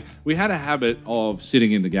say, we had a habit of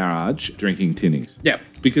sitting in the garage drinking tinnies. Yep.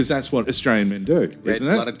 Because that's what Australian men do, isn't it?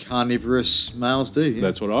 Red-blooded carnivorous males do, yeah.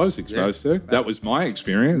 That's what I was exposed to. That was my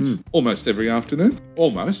experience. Almost every afternoon.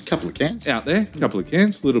 Almost. Couple of cans. Out there, a couple of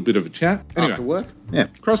cans, a little bit of a chat. Anyway, After work. Yeah.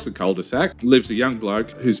 Across the cul-de-sac lives a young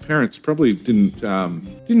bloke whose parents probably didn't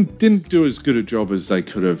do as good a job as they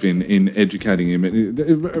could have in educating him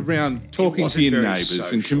around talking to your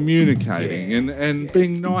neighbours and communicating and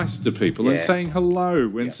being nice to people and saying hello.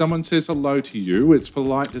 When someone says hello to you, it's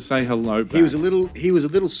polite to say hello back. He was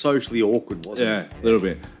a little socially awkward, wasn't he? Yeah, a little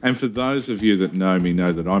bit. And for those of you that know me,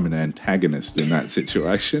 know that I'm an antagonist in that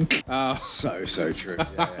situation. So true.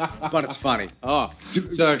 Yeah. But it's funny.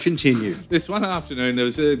 So continue. This one afternoon,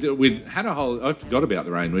 we'd had a whole. I forgot about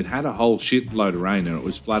the rain. We'd had a whole shitload of rain, and it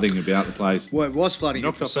was flooding about the place. Well, it was flooding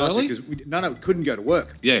precisely because we couldn't go to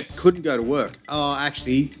work. Yes, couldn't go to work. Oh,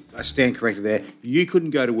 actually, I stand corrected there. You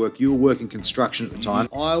couldn't go to work. You were working construction at the time.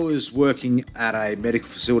 I was working at a medical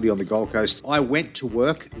facility on the Gold Coast. I went to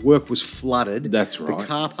work. Work was flooded. That's right. The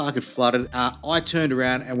car park had flooded. I turned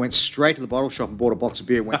around and went straight to the bottle shop and bought a box of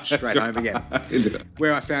beer and went straight home again.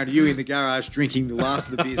 Where I found you in the garage drinking the last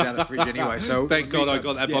of the beers out of the fridge anyway. So thank God I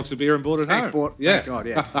got that box of beer and bought it home. Thank God,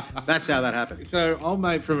 yeah. That's how that happened. So old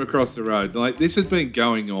mate from across the road, like this has been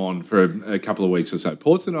going on for a couple of weeks or so.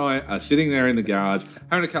 Ports and I are sitting there in the garage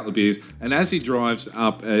having a couple of beers, and as he drives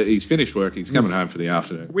up, he's finished work, he's coming home for the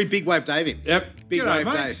afternoon. We big wave Dave him. Yep. Big G'day, wave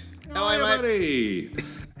mate. Dave. How are you, buddy?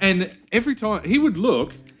 And every time he would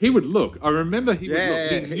look. I remember he would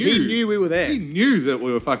look. He knew we were there. He knew that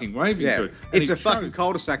we were fucking waving to it. It's a fucking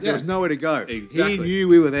cul-de-sac. There was nowhere to go. Exactly. He knew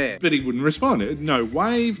we were there. But he wouldn't respond. No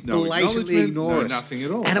wave, no blatantly ignore us. Nothing at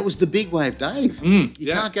all. And it was the big wave Dave. You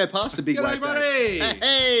can't go past the big G'day, wave buddy. Dave.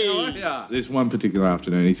 Hey! How are ya? This one particular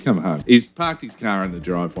afternoon, he's come home. He's parked his car in the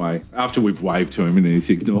driveway after we've waved to him and he's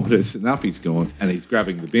ignored us, and up he's gone and he's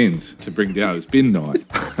grabbing the bins to bring down his bin night.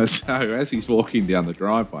 So as he's walking down the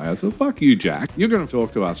driveway, I thought, fuck you, Jack. You're going to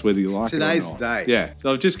talk to us whether you like it or not. Today's the day. Yeah.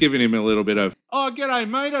 So I've just given him a little bit of, oh, g'day,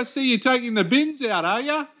 mate. I see you taking the bins out, are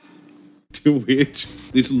you? To which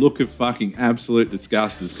this look of fucking absolute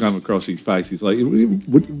disgust has come across his face. He's like,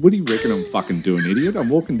 what do you reckon I'm fucking doing, idiot? I'm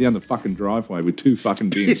walking down the fucking driveway with 2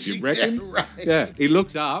 fucking bins. You reckon? Right. Yeah. He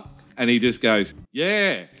looks up and he just goes,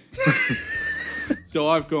 yeah. So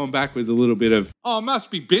I've gone back with a little bit of, oh, must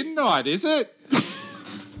be bin night, is it?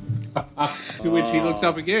 To which he looks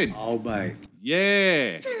up again. Oh, mate.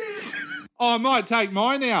 Yeah. Oh, I might take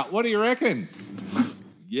mine out. What do you reckon?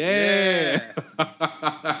 Yeah.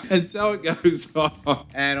 And so it goes on.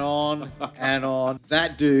 And on and on.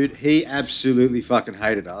 That dude, he absolutely fucking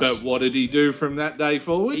hated us. But what did he do from that day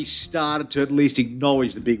forward? He started to at least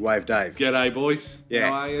acknowledge the big wave Dave. G'day, boys. Yeah.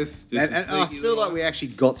 How are you? And I feel like we actually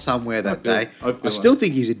got somewhere that day. I still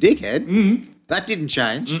think he's a dickhead. Mm-hmm. That didn't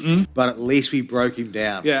change, but at least we broke him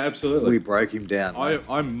down. Yeah, absolutely. We broke him down.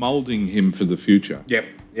 I'm moulding him for the future. Yep,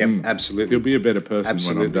 absolutely. He'll be a better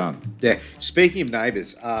person when I'm done. Yeah. Speaking of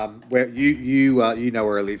neighbours, where you know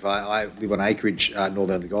where I live. I live on acreage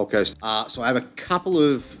northern of the Gold Coast. So I have a couple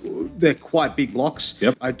of, they're quite big blocks.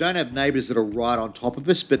 Yep. I don't have neighbours that are right on top of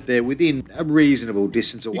us, but they're within a reasonable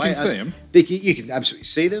distance away. You can see them. You can absolutely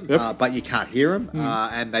see them, but you can't hear them,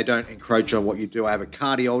 and they don't encroach on what you do. I have a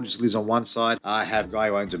cardiologist lives on one side. I have a guy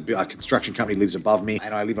who owns a construction company lives above me,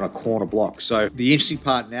 and I live on a corner block. So the interesting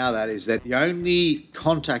part now is that the only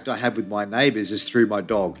contact I have with my neighbours is through my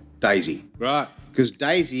dog, Daisy. Right. Because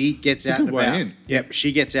Daisy gets out and Good way about. in. Yep,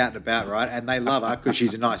 she gets out and about, right? And they love her because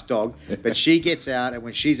she's a nice dog. But she gets out, and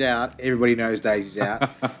when she's out, everybody knows Daisy's out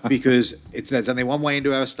because there's only one way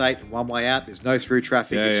into our estate and one way out. There's no through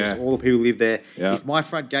traffic. It's just all the people who live there. Yeah. If my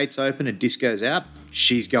front gate's open and Disco's out,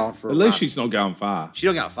 she's going for a At run. least she's not going far. She's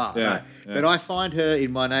not going far, no. Yeah. But I find her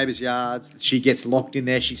in my neighbour's yards. She gets locked in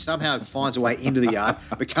there. She somehow finds a way into the yard,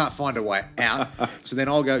 but can't find a way out. So then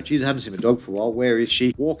I'll go, geez, I haven't seen my dog for a while. Where is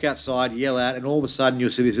she? Walk outside, yell out, and all of a sudden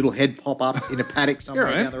you'll see this little head pop up in a paddock somewhere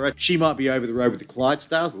Yeah, right. down the road. She might be over the road with the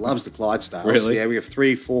Clydesdales. Loves the Clydesdales. Really? Yeah, we have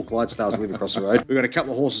 3-4 Clydesdales live across the road. We've got a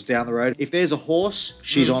couple of horses down the road. If there's a horse,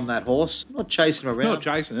 she's on that horse. Not chasing her around. Not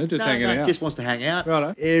chasing it, just hanging out. Just wants to hang out.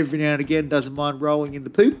 Righto. Every now and again doesn't mind rolling in the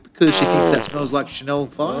poop because she thinks that smells like Chanel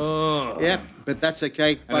 5. Oh. Yeah, but that's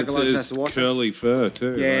okay. And Bugger Lunch has to wash it. curly fur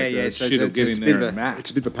too. Yeah, like yeah. the So shit'll it's get a in bit there of and a, match.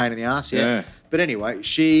 it's a bit of a pain in the ass, yeah. Yeah. But anyway,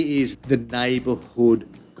 she is the neighbourhood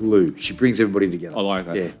glue. She brings everybody together. I like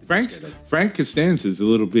that. Yeah. Frank Costanza's a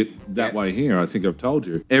little bit that way here. I think I've told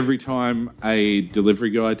you. Every time a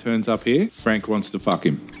delivery guy turns up here, Frank wants to fuck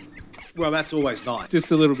him. Well, that's always nice.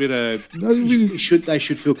 Just a little bit of. They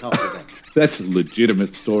should feel comfortable. That's a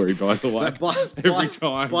legitimate story, by the way. Every By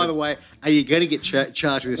time. the way, are you going to get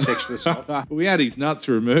charged with a sexual assault? We had his nuts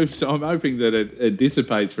removed, so I'm hoping that it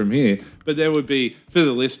dissipates from here. But there would be, for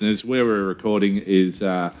the listeners, where we're recording is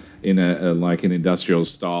in a like an industrial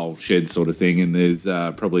style shed sort of thing, and there's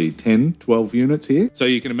probably 10, 12 units here. So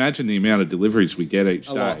you can imagine the amount of deliveries we get each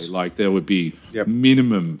day. lot. Like there would be Yep.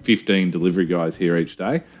 minimum 15 delivery guys here each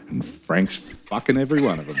day, and Frank's fucking every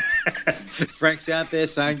one of them. Frank's out there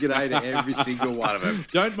saying g'day to every single one of them.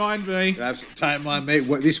 Don't mind me. Don't mind me.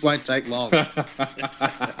 This won't take long.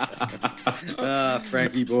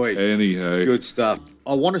 Frankie boy. Anyhow. Good stuff.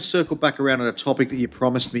 I want to circle back around on a topic that you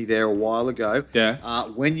promised me there a while ago. Yeah.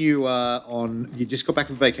 When you you just got back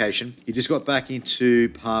from vacation, you just got back into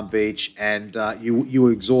Palm Beach, and you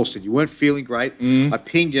were exhausted. You weren't feeling great. I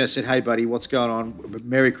pinged you. I said, "Hey, buddy, what's going on?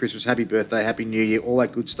 Merry Christmas, Happy Birthday, Happy New Year, all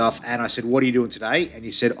that good stuff." And I said, "What are you doing today?" And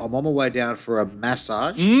you said, "I'm on my way down for a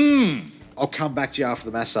massage." I'll come back to you after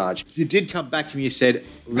the massage. You did come back to me. You said,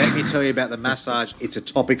 "Let me tell you about the massage. It's a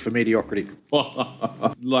topic for mediocrity."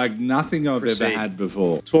 Like nothing I've Proceed. ever had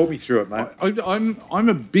before. Talk me through it, mate. I'm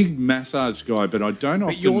a big massage guy, but I don't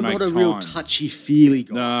often But you're make not a real time. touchy-feely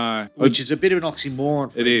guy. No. Which is a bit of an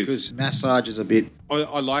oxymoron for It me is. because massage is a bit...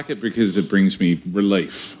 I like it because it brings me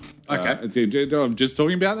relief. Okay. I'm just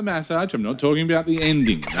talking about the massage. I'm not talking about the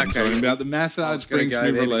ending. I'm Okay. talking about the I massage was going brings to go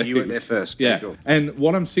me there, but relief. you went there first. Okay, Yeah. cool. And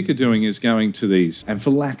what I'm sick of doing is going to these, and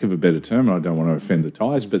for lack of a better term, I don't want to offend the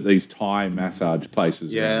Thais, but these Thai massage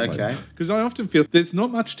places. Yeah, okay. Because I often feel there's not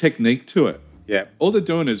much technique to it. Yeah. All they're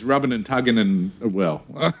doing is rubbing and tugging and, well,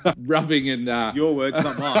 rubbing and... Your words,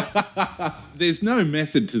 not mine. There's no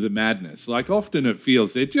method to the madness. Like, often it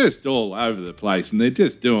feels they're just all over the place and they're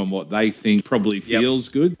just doing what they think probably feels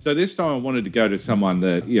good. So this time I wanted to go to someone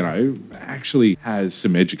that, you know, actually has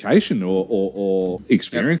some education or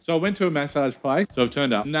experience. So I went to a massage place. So I've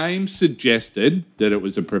turned up. Name suggested that it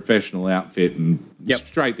was a professional outfit and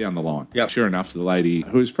straight down the line. Yep. Sure enough, the lady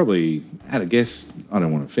who was probably, at a guess, I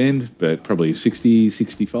don't want to offend, but probably 60,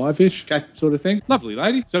 65-ish sort of thing. Lovely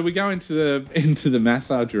lady. So we go into the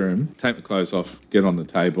massage room, take my clothes off, get on the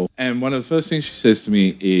table. And one of the first things she says to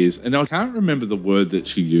me is, and I can't remember the word that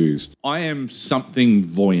she used, "I am something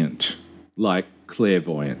voyant," like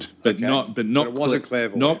clairvoyant. But not But it wasn't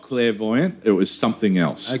clairvoyant. Not clairvoyant. It was something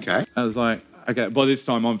else. Okay. I was like, okay, by this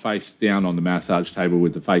time I'm face down on the massage table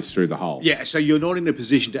with the face through the hole. Yeah, so you're not in a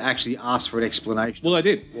position to actually ask for an explanation. Well, I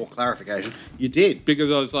did. Or clarification. You did.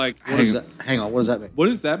 Because I was like, Hang on, what does that mean? what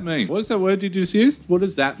does that mean? What is that word you just used? What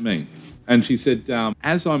does that mean? And she said,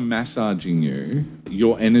 as I'm massaging you,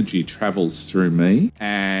 your energy travels through me,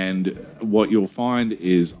 and what you'll find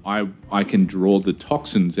is I can draw the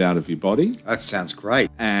toxins out of your body, That sounds great.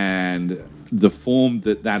 and the form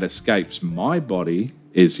that escapes my body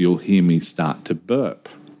is you'll hear me start to burp.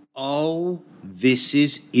 Oh, this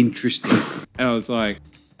is interesting. And I was like,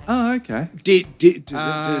 oh, okay.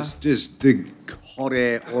 Does the hot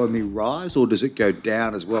air only rise, or does it go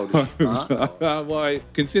down as well? Does it fart? Well,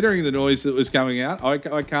 considering the noise that was coming out, I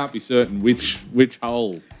can't be certain which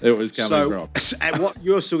hole it was coming from. And what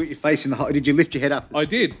you're still got your face in the hole? Did you lift your head up? I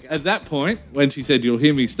did. At that point, when she said, "You'll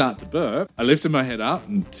hear me start to burp," I lifted my head up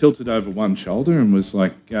and tilted over one shoulder and was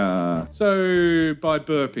like, so by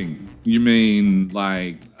burping, you mean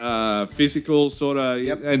like physical sort of.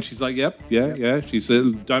 Yep. And she's like, yep. She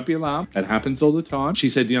said, don't be alarmed. It happens all the time. She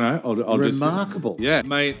said, I'll Remarkable. just. Yeah,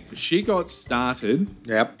 mate, she got started.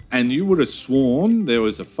 Yep. And you would have sworn there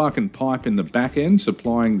was a fucking pipe in the back end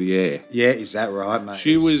supplying the air. Yeah, is that right, mate?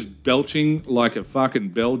 She was belching like a fucking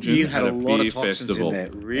Belgian. You had at a lot beer of toxins festival. in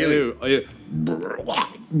there, really.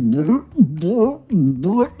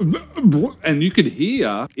 And you could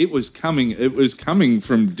hear it was coming. It was coming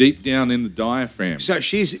from deep down in the diaphragm. So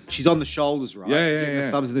she's on the shoulders, right? Yeah.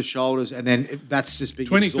 The thumbs in the shoulders, and then that's just being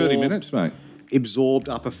 30 minutes, mate. Absorbed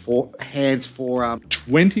upper hands, forearm.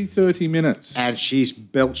 30 minutes. And she's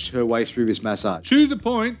belched her way through this massage. To the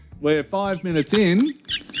point where 5 minutes in,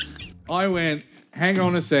 I went, hang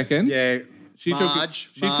on a second. Yeah,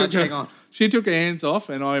 Marge, hang on. She took her hands off,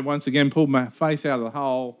 and I once again pulled my face out of the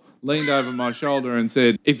hole, leaned over my shoulder and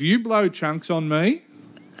said, if you blow chunks on me,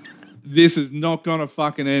 this is not going to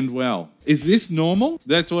fucking end well. Is this normal?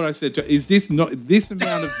 That's what I said to her. Is this not this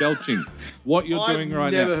amount of belching? What you're doing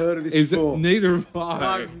right now? I've never heard of this before. Neither have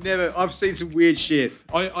I. I've seen some weird shit.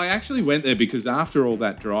 I actually went there because after all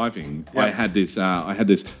that driving, I had this.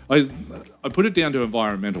 I put it down to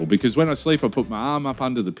environmental because when I sleep, I put my arm up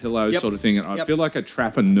under the pillow, sort of thing, and I feel like I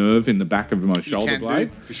trap a nerve in the back of my shoulder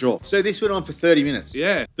blade. For sure. So this went on for 30 minutes.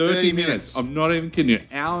 Yeah, 30 minutes. I'm not even kidding you.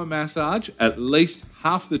 Hour massage, at least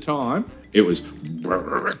half the time, it was.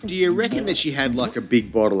 Do you reckon that she had like a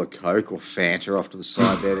big bottle of Coke or Fanta off to the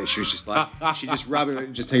side there that she was just like, she just rub it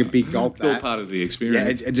and just take a big gulp It's all part of the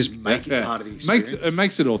experience. Yeah, and just make it part of the experience. It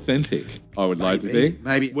makes it authentic, I would like to think.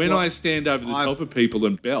 Maybe. When I stand over the top of people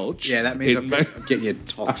and belch. Yeah, that means I'm getting your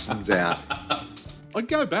toxins out. I'd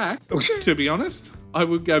go back, to be honest. I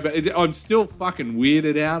would go back. I'm still fucking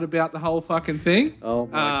weirded out about the whole fucking thing. Oh,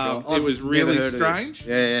 my God. It was really strange.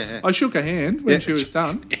 Yeah. I shook her hand when she was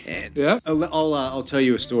done. Yeah. I'll tell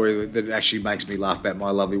you a story that actually makes me laugh about my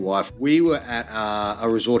lovely wife. We were at a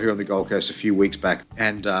resort here on the Gold Coast a few weeks back,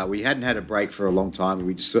 and we hadn't had a break for a long time, and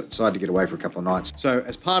we just decided to get away for a couple of nights. So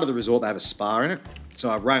as part of the resort, they have a spa in it. So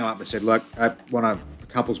I rang up and said, look, I want a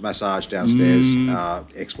couples massage downstairs,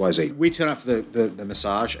 XYZ. We turn up for the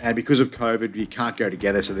massage, and because of COVID, you can't go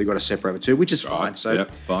together, so they've got to separate the two, which is fine. So,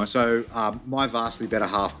 fine. So my vastly better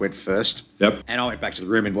half went first. Yep. And I went back to the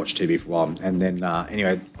room and watched TV for a while. And then,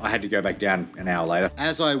 anyway, I had to go back down an hour later.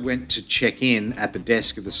 As I went to check in at the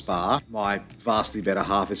desk of the spa, my vastly better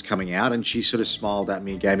half is coming out, and she sort of smiled at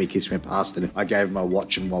me and gave me a kiss, went past, and I gave her my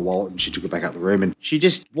watch and my wallet, and she took it back out the room. And she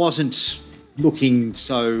just wasn't looking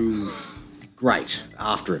so great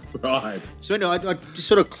after it. Right. So no, I just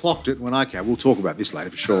sort of clocked it when we'll talk about this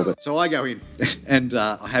later for sure. But so I go in and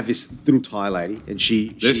I have this little Thai lady, and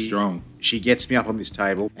they're strong. She gets me up on this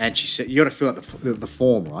table, and she said, you got to fill out the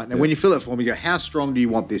form, right? Now, when you fill out the form, you go, how strong do you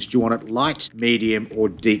want this? Do you want it light, medium, or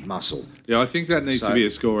deep muscle? Yeah, I think that needs to be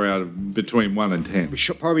a score out of between 1 and 10.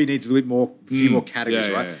 Probably needs a little bit more, a few more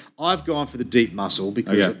categories, right? Yeah. I've gone for the deep muscle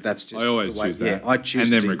because that's just I always the way. choose that. Yeah, I choose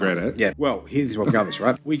and then deep regret muscle. it. Yeah. Well, here's what I'm going with,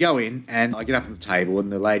 right? We go in, and I get up on the table,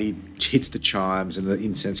 and the lady hits the chimes, and the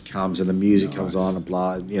incense comes, and the music comes on, and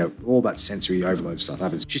blah, all that sensory overload stuff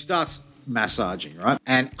happens. She starts massaging, right?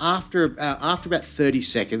 And after about 30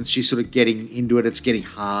 seconds, she's sort of getting into it. It's getting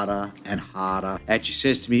harder and harder. And she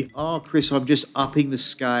says to me, oh, Chris, I'm just upping the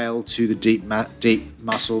scale to the deep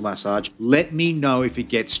muscle massage. Let me know if it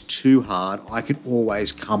gets too hard. I can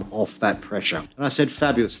always come off that pressure. And I said,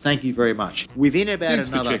 fabulous. Thank you very much. Within about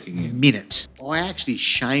another minute, I actually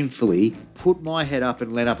shamefully put my head up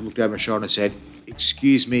and leaned up and looked over my shoulder and said,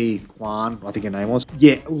 excuse me, Kwan, I think her name was.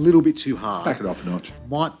 Yeah, a little bit too hard. Back it off a notch.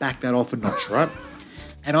 Might back that off a notch, right?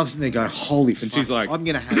 And I'm sitting there going, holy fuck. She's like, I'm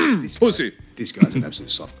going to have this pussy. This guy's an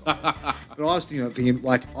absolute soft guy. But I was thinking,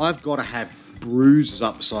 like, I've got to have bruises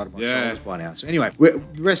up the side of my shoulders by now. So anyway, the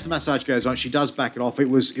rest of the massage goes on. She does back it off. It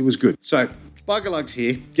was good. So Buggerlug's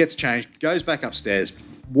here, gets changed, goes back upstairs,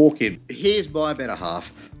 walk in. Here's my better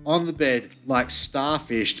half on the bed, like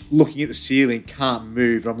starfished, looking at the ceiling, can't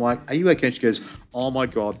move. I'm like, are you okay? And she goes, oh my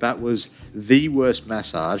God, that was the worst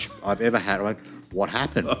massage I've ever had. I went, what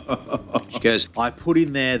happened? She goes, I put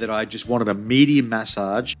in there that I just wanted a medium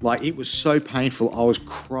massage. Like, it was so painful. I was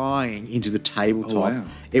crying into the tabletop. Oh, wow.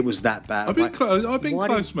 It was that bad. I've been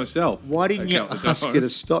close myself. Why didn't you ask her to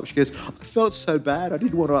stop? She goes, I felt so bad. I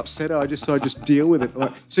didn't want to upset her. I just thought I'd just deal with it.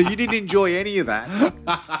 Like, so you didn't enjoy any of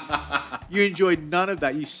that? You enjoyed none of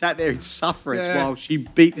that. You sat there in sufferance while she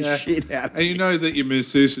beat the shit out of And you know that your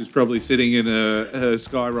masseuse is probably sitting in a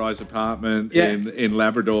sky-rise apartment in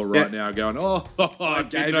Labrador right now going,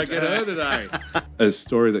 did I get her today? a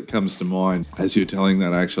story that comes to mind as you're telling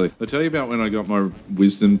that, actually. I'll tell you about when I got my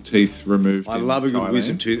wisdom teeth removed. I love a good Thailand.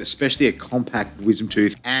 wisdom tooth, especially a compact wisdom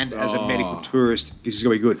tooth. And as a medical tourist, this is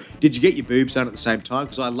going to be good. Did you get your boobs done at the same time?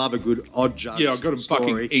 Because I love a good odd joke. Yeah, I got them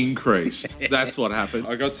story. fucking increased. That's what happened.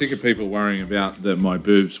 I got sick of people worrying about that my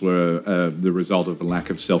boobs were the result of a lack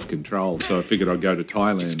of self-control. So I figured I'd go to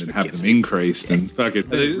Thailand and have them increased and fuck it.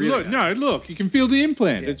 Look, you can feel the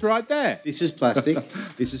implant. It's right there. This is plastic.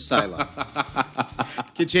 This is saline.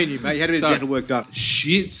 Continue, mate. You had a bit of dental work done.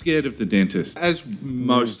 Shit scared of the dentist, as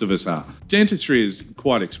most of us are. Dentistry is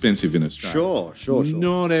quite expensive in Australia. Sure.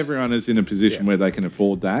 Not everyone is in a position where they can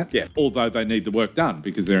afford that. Yeah. Although they need the work done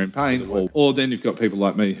because they're in pain. Or then you've got people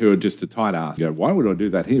like me who are just a tight ass. You go, why would I do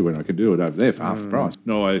that here when I can do it over there for half the price?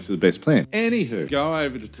 No, it's the best plan. Anywho, go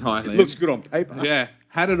over to Thailand. It looks good on paper. Yeah.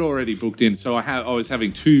 Had it already booked in. So I was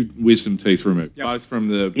having 2 wisdom teeth removed, both from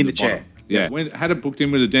the the bottom. chair. Yeah. Had it booked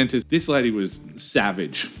in with a dentist. This lady was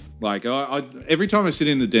savage. Like, I every time I sit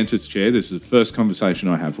in the dentist's chair, this is the first conversation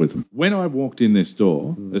I have with them. When I walked in this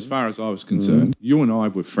door, as far as I was concerned, you and I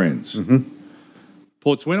were friends.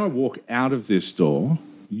 Ports, when I walk out of this door,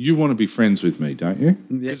 you want to be friends with me, don't you?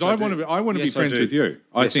 Because I want to be friends with you.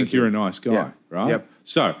 I think you're a nice guy, right? Yep.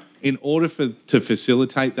 So, in order to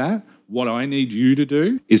facilitate that, what I need you to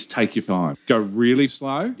do is take your time. Go really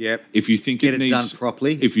slow. Yep. If you think Get it it needs done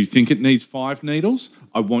properly. If you think it needs 5 needles,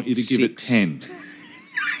 I want you to give it 6. 10.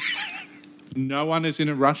 No one is in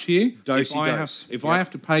a rush here. Dosey If I have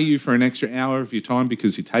to pay you for an extra hour of your time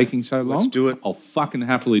because you're taking so long, Let's do it. I'll fucking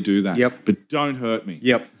happily do that. Yep. But don't hurt me.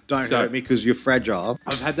 Yep. Don't hurt me because you're fragile.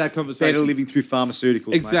 I've had that conversation. Better living through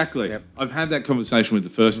pharmaceuticals, Exactly. mate. Yep. I've had that conversation with the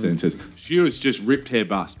first dentist. She was just ripped hair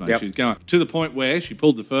bust, mate. Yep. She was going to the point where she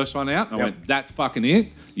pulled the first one out and I went, that's fucking it.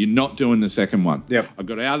 You're not doing the second one. Yep. I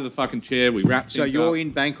got out of the fucking chair. We wrapped So things you're up. in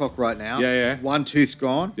Bangkok right now. Yeah. One tooth's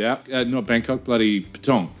gone. Yeah. Not Bangkok, bloody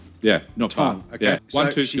Patong. Yeah, not Tongue. Patong. Okay. Yeah. So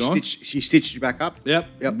One tooth's gone. she stitched you back up. Yep.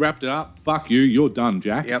 Wrapped it up. Fuck you. You're done,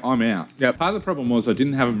 Jack. Yep. I'm out. Yep. Part of the problem was I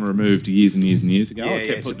didn't have them removed years and years and years ago. I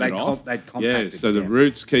kept So putting it off. they'd compacted. Yeah, so the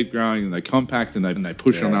roots keep growing and they compact and they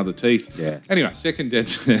push on other teeth. Yeah. Anyway, second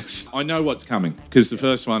dentist. I know what's coming because the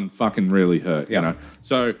first one fucking really hurt, you know.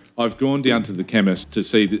 So I've gone down to the chemist to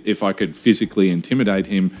see if I could physically intimidate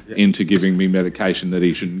him into giving me medication that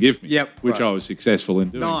he shouldn't give me, which I was successful in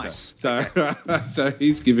doing. Nice. So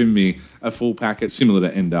he's given me a full packet similar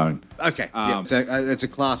to Endone. Okay. So it's a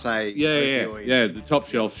class A. Yeah, the top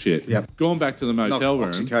shelf shit. Yep. Gone back to the motel room.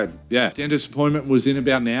 Oxycodone. Yeah. Dentist appointment was in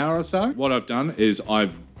about an hour or so. What I've done is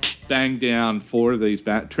I've banged down 4 of these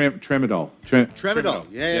Tramadol. Tramadol.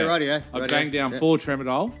 Yeah, rightio. I've banged down 4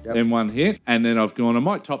 Tramadol in one hit, and then I've gone, I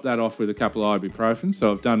might top that off with a couple of ibuprofen,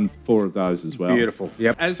 so I've done 4 of those as well. Beautiful.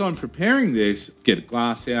 Yep. As I'm preparing this, get a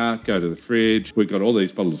glass out, go to the fridge. We've got all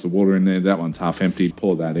these bottles of water in there. That one's half empty.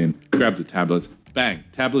 Pour that in. Grab the tablets. Bang.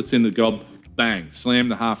 Tablets in the gob. Bang. Slam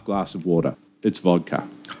the half glass of water. It's vodka.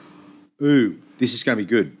 Ooh. This is going to be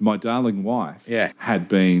good. My darling wife had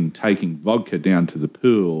been taking vodka down to the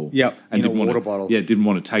pool. Yep, and in a water bottle. Yeah, didn't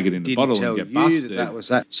want to take it in the bottle and get busted. That was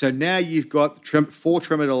that. So now you've got 4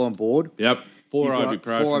 Tramadol on board. Yep, 4 You've got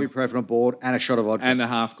ibuprofen. 4 ibuprofen on board and a shot of vodka. And a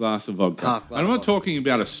half glass of vodka. Half glass and I'm of not vodka. talking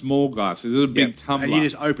about a small glass. This is a big tumbler. And you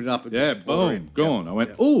just open it up and just pour it in. boom, gone. I went,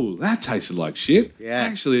 oh, that tasted like shit. Yeah.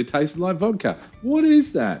 Actually, it tasted like vodka. What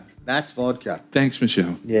is that? That's vodka. Thanks,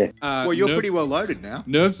 Michelle. Yeah. Well, you're pretty well loaded now.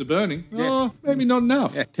 Nerves are burning. Yeah. Oh, maybe not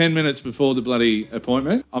enough. Yeah. 10 minutes before the bloody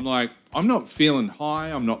appointment, I'm like, I'm not feeling high.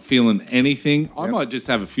 I'm not feeling anything. I might just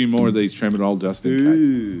have a few more of these Tramadol just in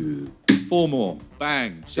Ooh. case. 4 more.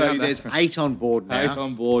 Bang. So Down there's that. 8 on board now. 8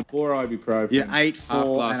 on board, 4 ibuprofen. Yeah, 8, 4, half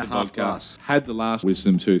glass and a of half vodka. glass. Had the last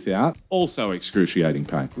wisdom tooth out. Also excruciating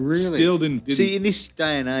pain. Really? Still didn't See, in this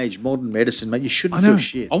day and age, modern medicine, mate, you shouldn't I know. feel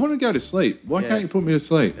shit. I want to go to sleep. Why can't you put me to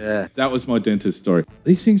sleep? Yeah. That was my dentist story.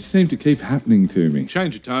 These things seem to keep happening to me.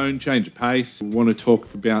 Change of tone, change of pace. Want to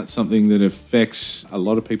talk about something that affects a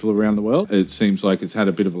lot of people around the world. It seems like it's had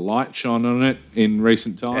a bit of a light shone on it in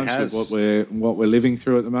recent times with what we're living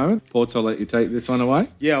through at the moment. Ports, I'll let you take this one away.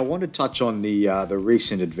 Yeah, I want to touch on the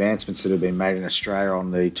recent advancements that have been made in Australia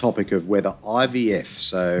on the topic of whether IVF,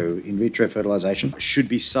 so in vitro fertilisation, should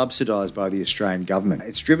be subsidised by the Australian government.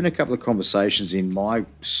 It's driven a couple of conversations in my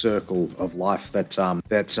circle of life that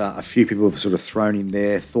a few people have sort of thrown in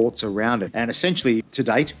their thoughts around it. And essentially, to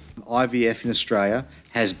date, IVF in Australia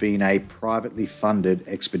has been a privately funded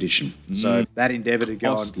expedition. So that endeavour to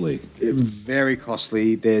go Costly. on, very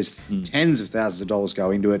costly. There's tens of thousands of dollars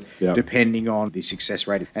go into it, depending on the success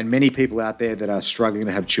rate. And many people out there that are struggling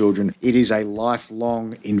to have children, it is a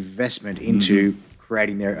lifelong investment into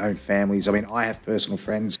creating their own families. I mean, I have personal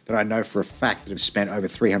friends that I know for a fact that have spent over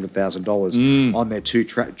 $300,000 on their two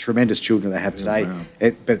tremendous children they have today. Wow.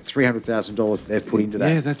 But $300,000 they've put into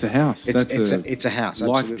that. Yeah, that's a house. It's a house.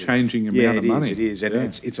 Life-changing amount of money. It is. And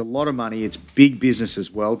it's a lot of money. It's big business as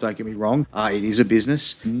well, don't get me wrong. It is a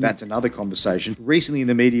business. That's another conversation. Recently in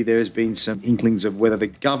the media, there has been some inklings of whether the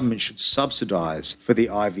government should subsidise for the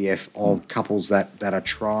IVF of couples that are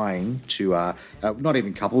trying to, not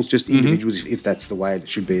even couples, just individuals, if that's the way it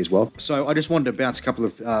should be as well. So I just wanted to bounce a couple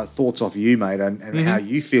of thoughts off you, mate, and how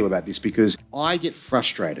you feel about this, because I get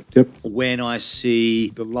frustrated when I see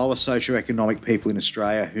the lower socioeconomic people in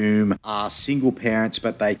Australia whom are single parents,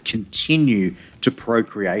 but they continue to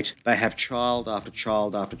procreate. They have child after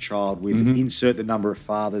child after child with insert the number of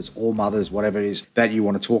fathers or mothers, whatever it is that you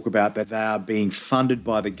want to talk about, that they are being funded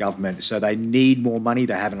by the government. So they need more money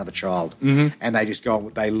to have another child. And they just go,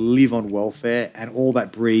 they live on welfare, and all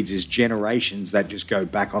that breeds is generations that just go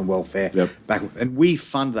back on welfare. And we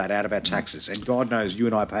fund that out of our taxes. And God knows you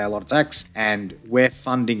and I pay a lot of tax, and we're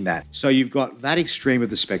funding that. So you've got that extreme of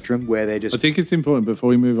the spectrum where they're just... I think it's important, before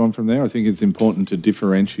we move on from there, I think it's important to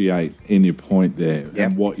differentiate in your point there.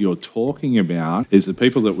 And what you're talking about is the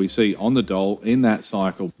people that we see on the dole in that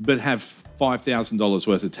cycle, but have $5,000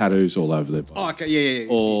 worth of tattoos all over their body. Oh, okay,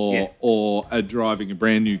 Or are driving a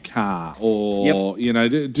brand new car, or,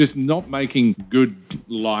 just not making good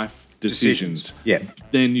life decisions.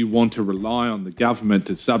 Then you want to rely on the government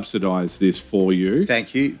to subsidise this for you.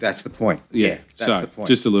 Thank you. That's the point. That's the point.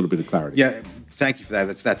 Just a little bit of clarity. Yeah, thank you for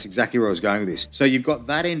that. That's exactly where I was going with this. So you've got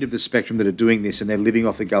that end of the spectrum that are doing this, and they're living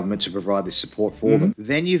off the government to provide this support for them.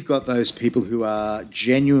 Then you've got those people who are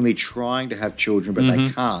genuinely trying to have children, but they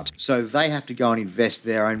can't. So they have to go and invest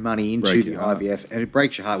their own money into the IVF, and it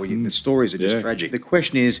breaks your heart when the stories are just tragic. The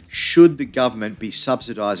question is, should the government be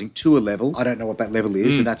subsidising to a level? I don't know what that level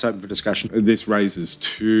is, and that's open for discussion. This raises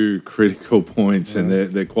two critical points, and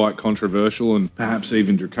they're quite controversial and perhaps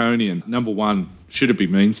even draconian. Number one, should it be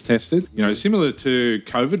means tested? Similar to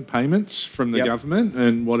COVID payments from the government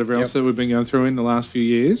and whatever else that we've been going through in the last few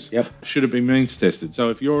years. Should it be means tested? So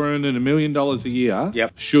if you're earning $1 million a year,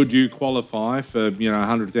 should you qualify for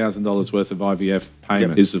 $100,000 worth of IVF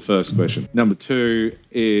payment? Is the first question. Number two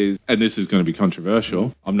is, and this is going to be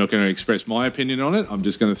controversial, I'm not going to express my opinion on it, I'm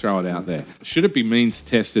just going to throw it out there. Should it be means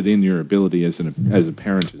tested in your ability as a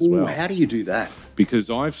parent as well? How do you do that? Because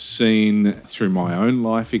I've seen through my own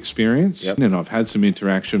life experience, and I've had some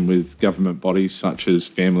interaction with government bodies such as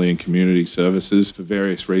Family and Community Services for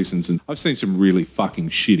various reasons, and I've seen some really fucking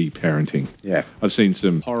shitty parenting. I've seen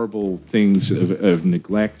some horrible things of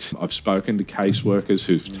neglect. I've spoken to caseworkers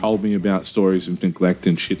who've told me about stories of neglect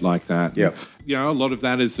and shit like that. A lot of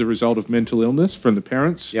that is the result of mental illness from the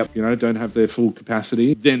parents, don't have their full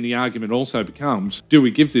capacity. Then the argument also becomes, do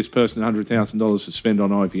we give this person $100,000 to spend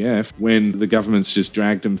on IVF when the government's just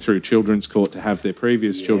dragged them through children's court to have their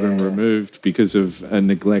previous children removed because of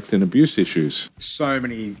neglect and abuse issues? So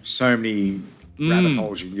many rabbit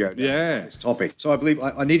holes you can go down this topic. So I believe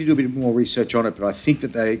I need to do a bit more research on it, but I think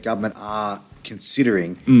that the government are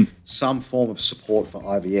considering some form of support for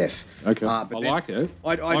IVF. Okay, I like it.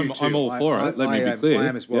 I do too. I'm all for it. Let me be clear. I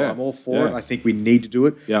am as well. I'm all for it. I think we need to do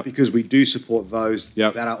it because we do support those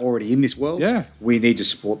that are already in this world. We need to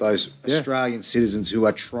support those Australian citizens who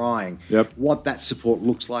are trying. What that support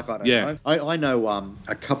looks like, I don't know. I know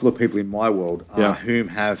a couple of people in my world whom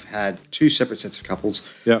have had two separate sets of couples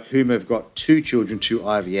whom have got two children to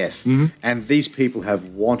IVF. And these people have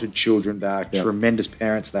wanted children. They are tremendous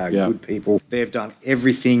parents. They are good people. They've done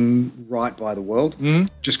everything right by the world,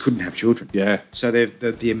 just couldn't have children. So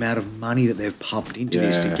the amount of money that they've pumped into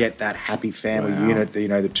this to get that happy family unit, the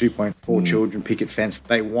 2.4 children picket fence,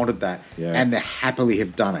 they wanted that, and they happily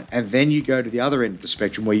have done it. And then you go to the other end of the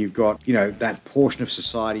spectrum where you've got, that portion of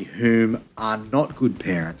society whom are not good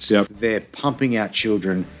parents. They're pumping out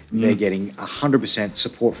children. They're getting 100%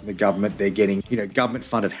 support from the government. They're getting,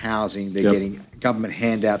 government-funded housing. They're getting government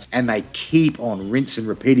handouts, and they keep on rinse and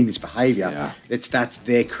repeating this behaviour. That's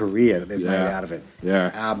their career that they've made out of it.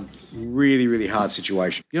 Really, really hard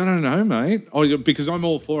situation. I don't know, mate. Because I'm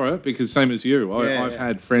all for it. Because same as you, I've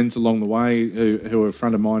had friends along the way who are a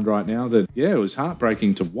friend of mine right now that it was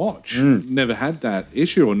heartbreaking to watch. Never had that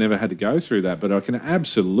issue or never had to go through that, but I can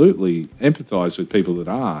absolutely empathise with people that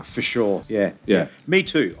are. For sure. Me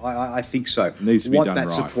too. I think so. It needs to be done right. What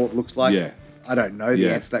that support looks like. I don't know the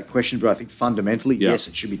answer to that question, but I think fundamentally, yes,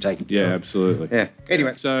 it should be taken care of. Yeah, absolutely. Yeah.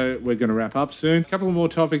 Anyway. So we're going to wrap up soon. A couple of more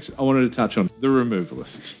topics I wanted to touch on. The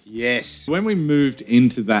removalists. Yes. When we moved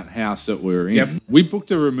into that house that we were in, we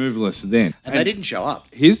booked a removalist then. And they didn't show up.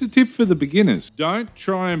 Here's a tip for the beginners. Don't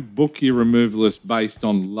try and book your removalist based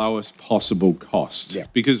on lowest possible cost. Yeah.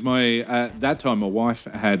 Because at that time, my wife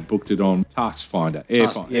had booked it on TaskFinder,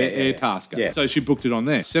 Airtasker. Yeah. So she booked it on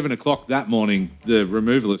there. 7 o'clock that morning, the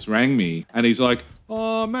removalist rang me and he's like,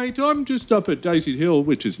 "Oh, mate, I'm just up at Daisy Hill,"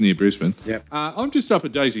 which is near Brisbane. Yep. I'm just up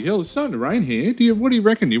at Daisy Hill. It's starting to rain here. What do you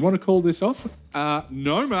reckon? Do you want to call this off?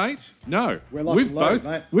 No, mate. No. We're locked and loaded,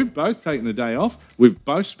 mate. We've both taken the day off. We've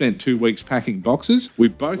both spent 2 weeks packing boxes. We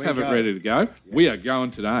both have it ready to go. Yep. We are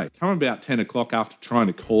going today. Come about 10 o'clock after trying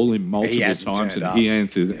to call him multiple times and he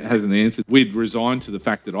hasn't answered. We'd resigned to the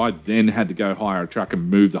fact that I then had to go hire a truck and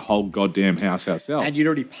move the whole goddamn house ourselves. And you'd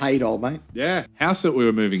already paid, old mate. Yeah. House that we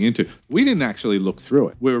were moving into. We didn't actually look through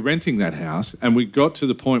it. We were renting that house and we got to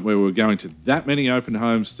the point where we were going to that many open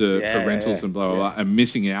homes for rentals and blah, blah, blah, and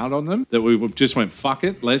missing out on them that we just went, fuck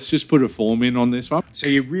it, let's just put a form in on this one. So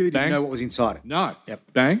you really didn't know what was inside it? No. Yep.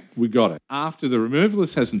 Bang, we got it. After the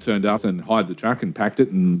removalist hasn't turned up and hired the truck and packed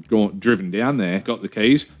it and driven down there, got the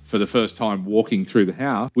keys, for the first time walking through the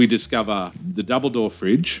house, we discover the double door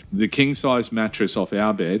fridge, the king-size mattress off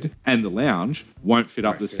our bed, and the lounge won't fit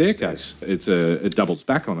up the staircase. It doubles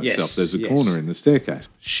back on itself. There's a corner in the staircase.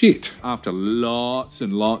 Shit. After lots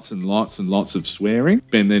and lots and lots and lots of swearing,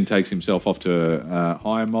 Ben then takes himself off to a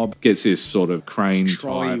hire mob, gets this sort of crane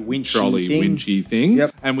trolley winchy thing,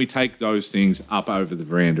 and we take those things up over the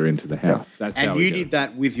veranda into the house. That's how we did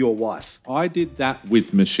that with your wife? I did that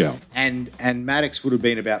with Michelle. And Maddox would have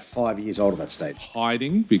been about 5 years old at that stage.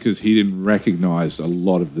 Hiding because he didn't recognise a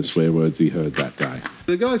lot of the swear words he heard that day.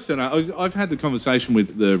 The guys don't know. I've had the conversation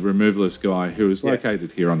with the removalist guy who is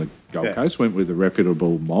located here on the Gold Coast, went with a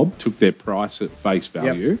reputable mob, took their price at face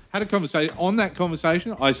value, had a conversation. On that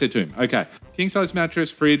conversation, I said to him, okay, king-size mattress,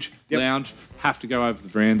 fridge, lounge, have to go over the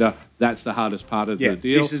veranda. That's the hardest part of the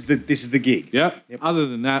deal. This is the gig. Yep. Other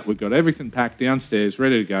than that, we've got everything packed downstairs,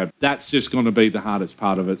 ready to go. That's just going to be the hardest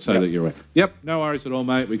part of it so that you're aware. Yep, no worries at all,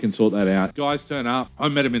 mate. We can sort that out. Guys turn up. I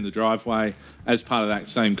met him in the driveway as part of that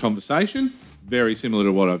same conversation. Very similar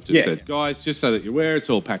to what I've just said. Guys, just so that you're aware, it's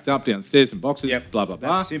all packed up downstairs in boxes, blah, blah,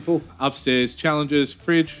 blah. That's simple. Upstairs, challenges,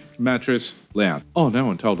 fridge, mattress, lounge. Oh, no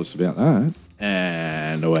one told us about that.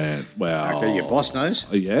 And I went, well... Okay, your boss knows.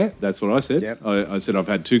 Yeah, that's what I said. Yep. I said, I've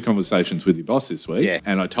had 2 conversations with your boss this week. Yeah.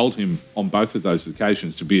 And I told him on both of those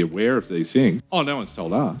occasions to be aware of these things. Oh, no one's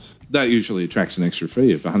told us. That usually attracts an extra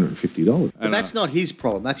fee of $150. But that's not his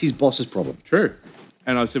problem. That's his boss's problem. True.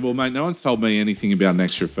 And I said, well, mate, no one's told me anything about an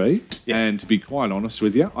extra fee. Yeah. And to be quite honest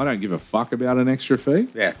with you, I don't give a fuck about an extra fee.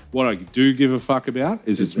 Yeah. What I do give a fuck about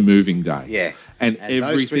is it's moving day. Yeah. And everything,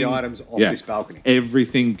 those 3 items off this balcony.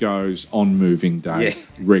 Everything goes on moving day,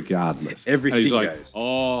 regardless. Everything and he's like, goes.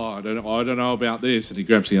 Oh, I don't know about this. And he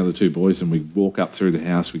grabs the other 2 boys and we walk up through the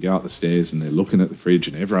house. We go up the stairs and they're looking at the fridge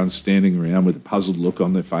and everyone's standing around with a puzzled look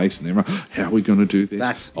on their face and everyone, how are we going to do this?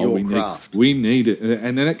 That's your craft. We need it.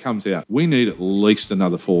 And then it comes out. We need at least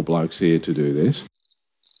another 4 blokes here to do this.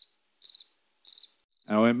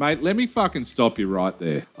 I went, mate, let me fucking stop you right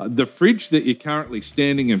there. The fridge that you're currently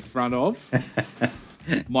standing in front of,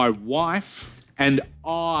 my wife and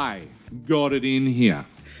I got it in here.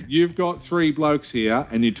 You've got 3 blokes here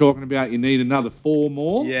and you're talking about you need another 4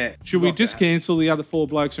 more? Yeah. Should we just cancel the other 4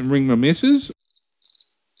 blokes and ring my missus?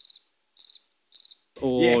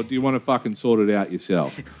 Or do you want to fucking sort it out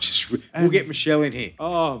yourself? We'll get Michelle in here.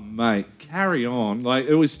 Oh, mate, carry on. Like,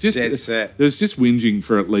 it was just... Dead set. There was just whinging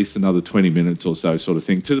for at least another 20 minutes or so sort of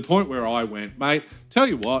thing, to the point where I went, mate, tell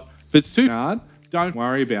you what, if it's too hard, don't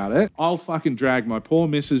worry about it. I'll fucking drag my poor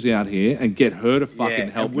missus out here and get her to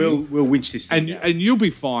fucking help me. We'll winch this thing and you'll be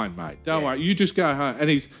fine, mate. Don't worry. You just go home.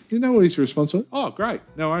 And you know what his response was? Oh, great.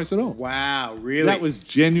 No worries at all. Wow, really? That was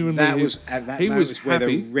genuinely... That was where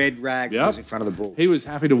the red rag was in front of the bull. He was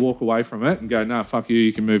happy to walk away from it and go, no, fuck you.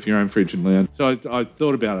 You can move your own fridge and lounge. So I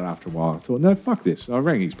thought about it after a while. I thought, no, fuck this. I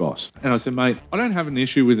rang his boss. And I said, mate, I don't have an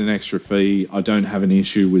issue with an extra fee. I don't have an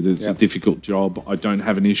issue with it's a difficult job. I don't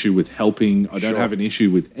have an issue with helping. I don't have an issue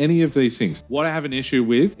with any of these things. What I have an issue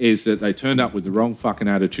with is that they turned up with the wrong fucking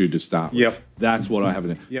attitude to start with. Yep. That's what I have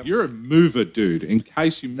an issue. You're a mover, dude. In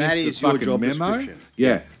case you missed the fucking your job memo. description.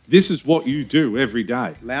 Yeah. This is what you do every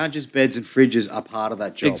day. Lounges, beds and fridges are part of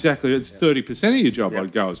that job. Exactly. It's 30% of your job,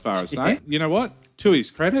 I'd go as far as saying. You know what? To his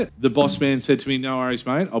credit, the boss man said to me, no worries,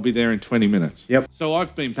 mate, I'll be there in 20 minutes. Yep. So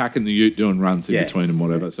I've been packing the ute, doing runs in between and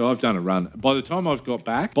whatever. So I've done a run. By the time I've got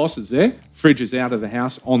back, boss is there, fridge is out of the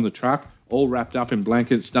house, on the truck, all wrapped up in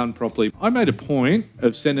blankets, done properly. I made a point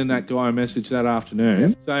of sending that guy a message that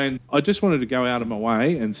afternoon saying, I just wanted to go out of my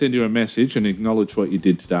way and send you a message and acknowledge what you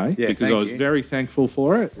did today because I was very thankful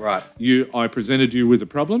for it. Right. I presented you with a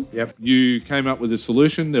problem. Yep. You came up with a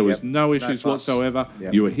solution. There was no issues whatsoever.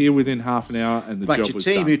 Yep. You were here within half an hour and the job was done. But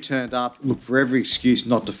your team who turned up looked for every excuse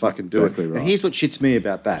not to fucking do it. Right. And here's what shits me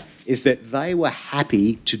about that, is that they were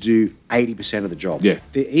happy to do 80% of the job. Yeah.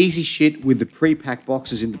 The easy shit with the pre-packed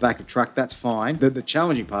boxes in the back of the truck, that's fine. The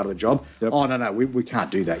challenging part of the job, no, we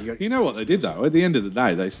can't do that. You know what they did, though? At the end of the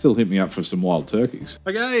day, they still hit me up for some wild turkeys.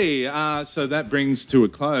 Okay, so that brings to a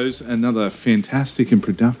close another fantastic and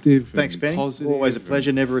productive Thanks, and Benny. positive Always a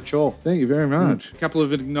pleasure, never a chore. Thank you very much. A couple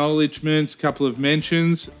of acknowledgements, a couple of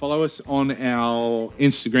mentions. Follow us on our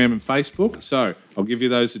Instagram and Facebook. So I'll give you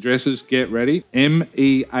those addresses. Get ready.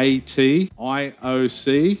 MEATIOCRITY.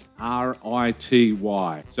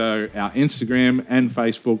 So our Instagram and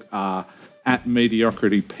Facebook are at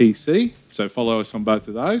Mediocrity PC. So follow us on both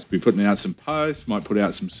of those. We're putting out some posts, might put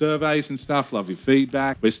out some surveys and stuff. Love your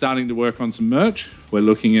feedback. We're starting to work on some merch. We're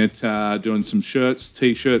looking at doing some shirts,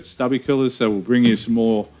 T-shirts, stubby killers. So we'll bring you some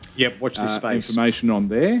more watch this space. Information on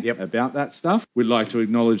there about that stuff. We'd like to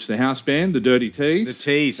acknowledge the house band, the Dirty Tees. The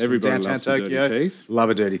Tees. Everybody downtown loves Tokyo. The Dirty Tees. Love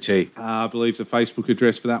a dirty tea. I believe the Facebook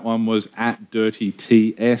address for that one was at Dirty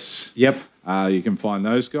TS. Yep. You can find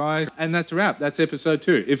those guys. And that's a wrap. That's episode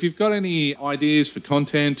 2. If you've got any ideas for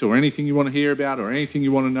content or anything you want to hear about or anything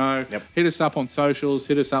you want to know, hit us up on socials,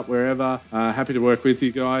 hit us up wherever. Happy to work with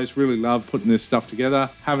you guys. Really love putting this stuff together.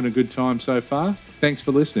 Having a good time so far. Thanks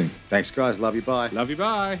for listening. Thanks, guys. Love you. Bye. Love you.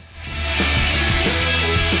 Bye.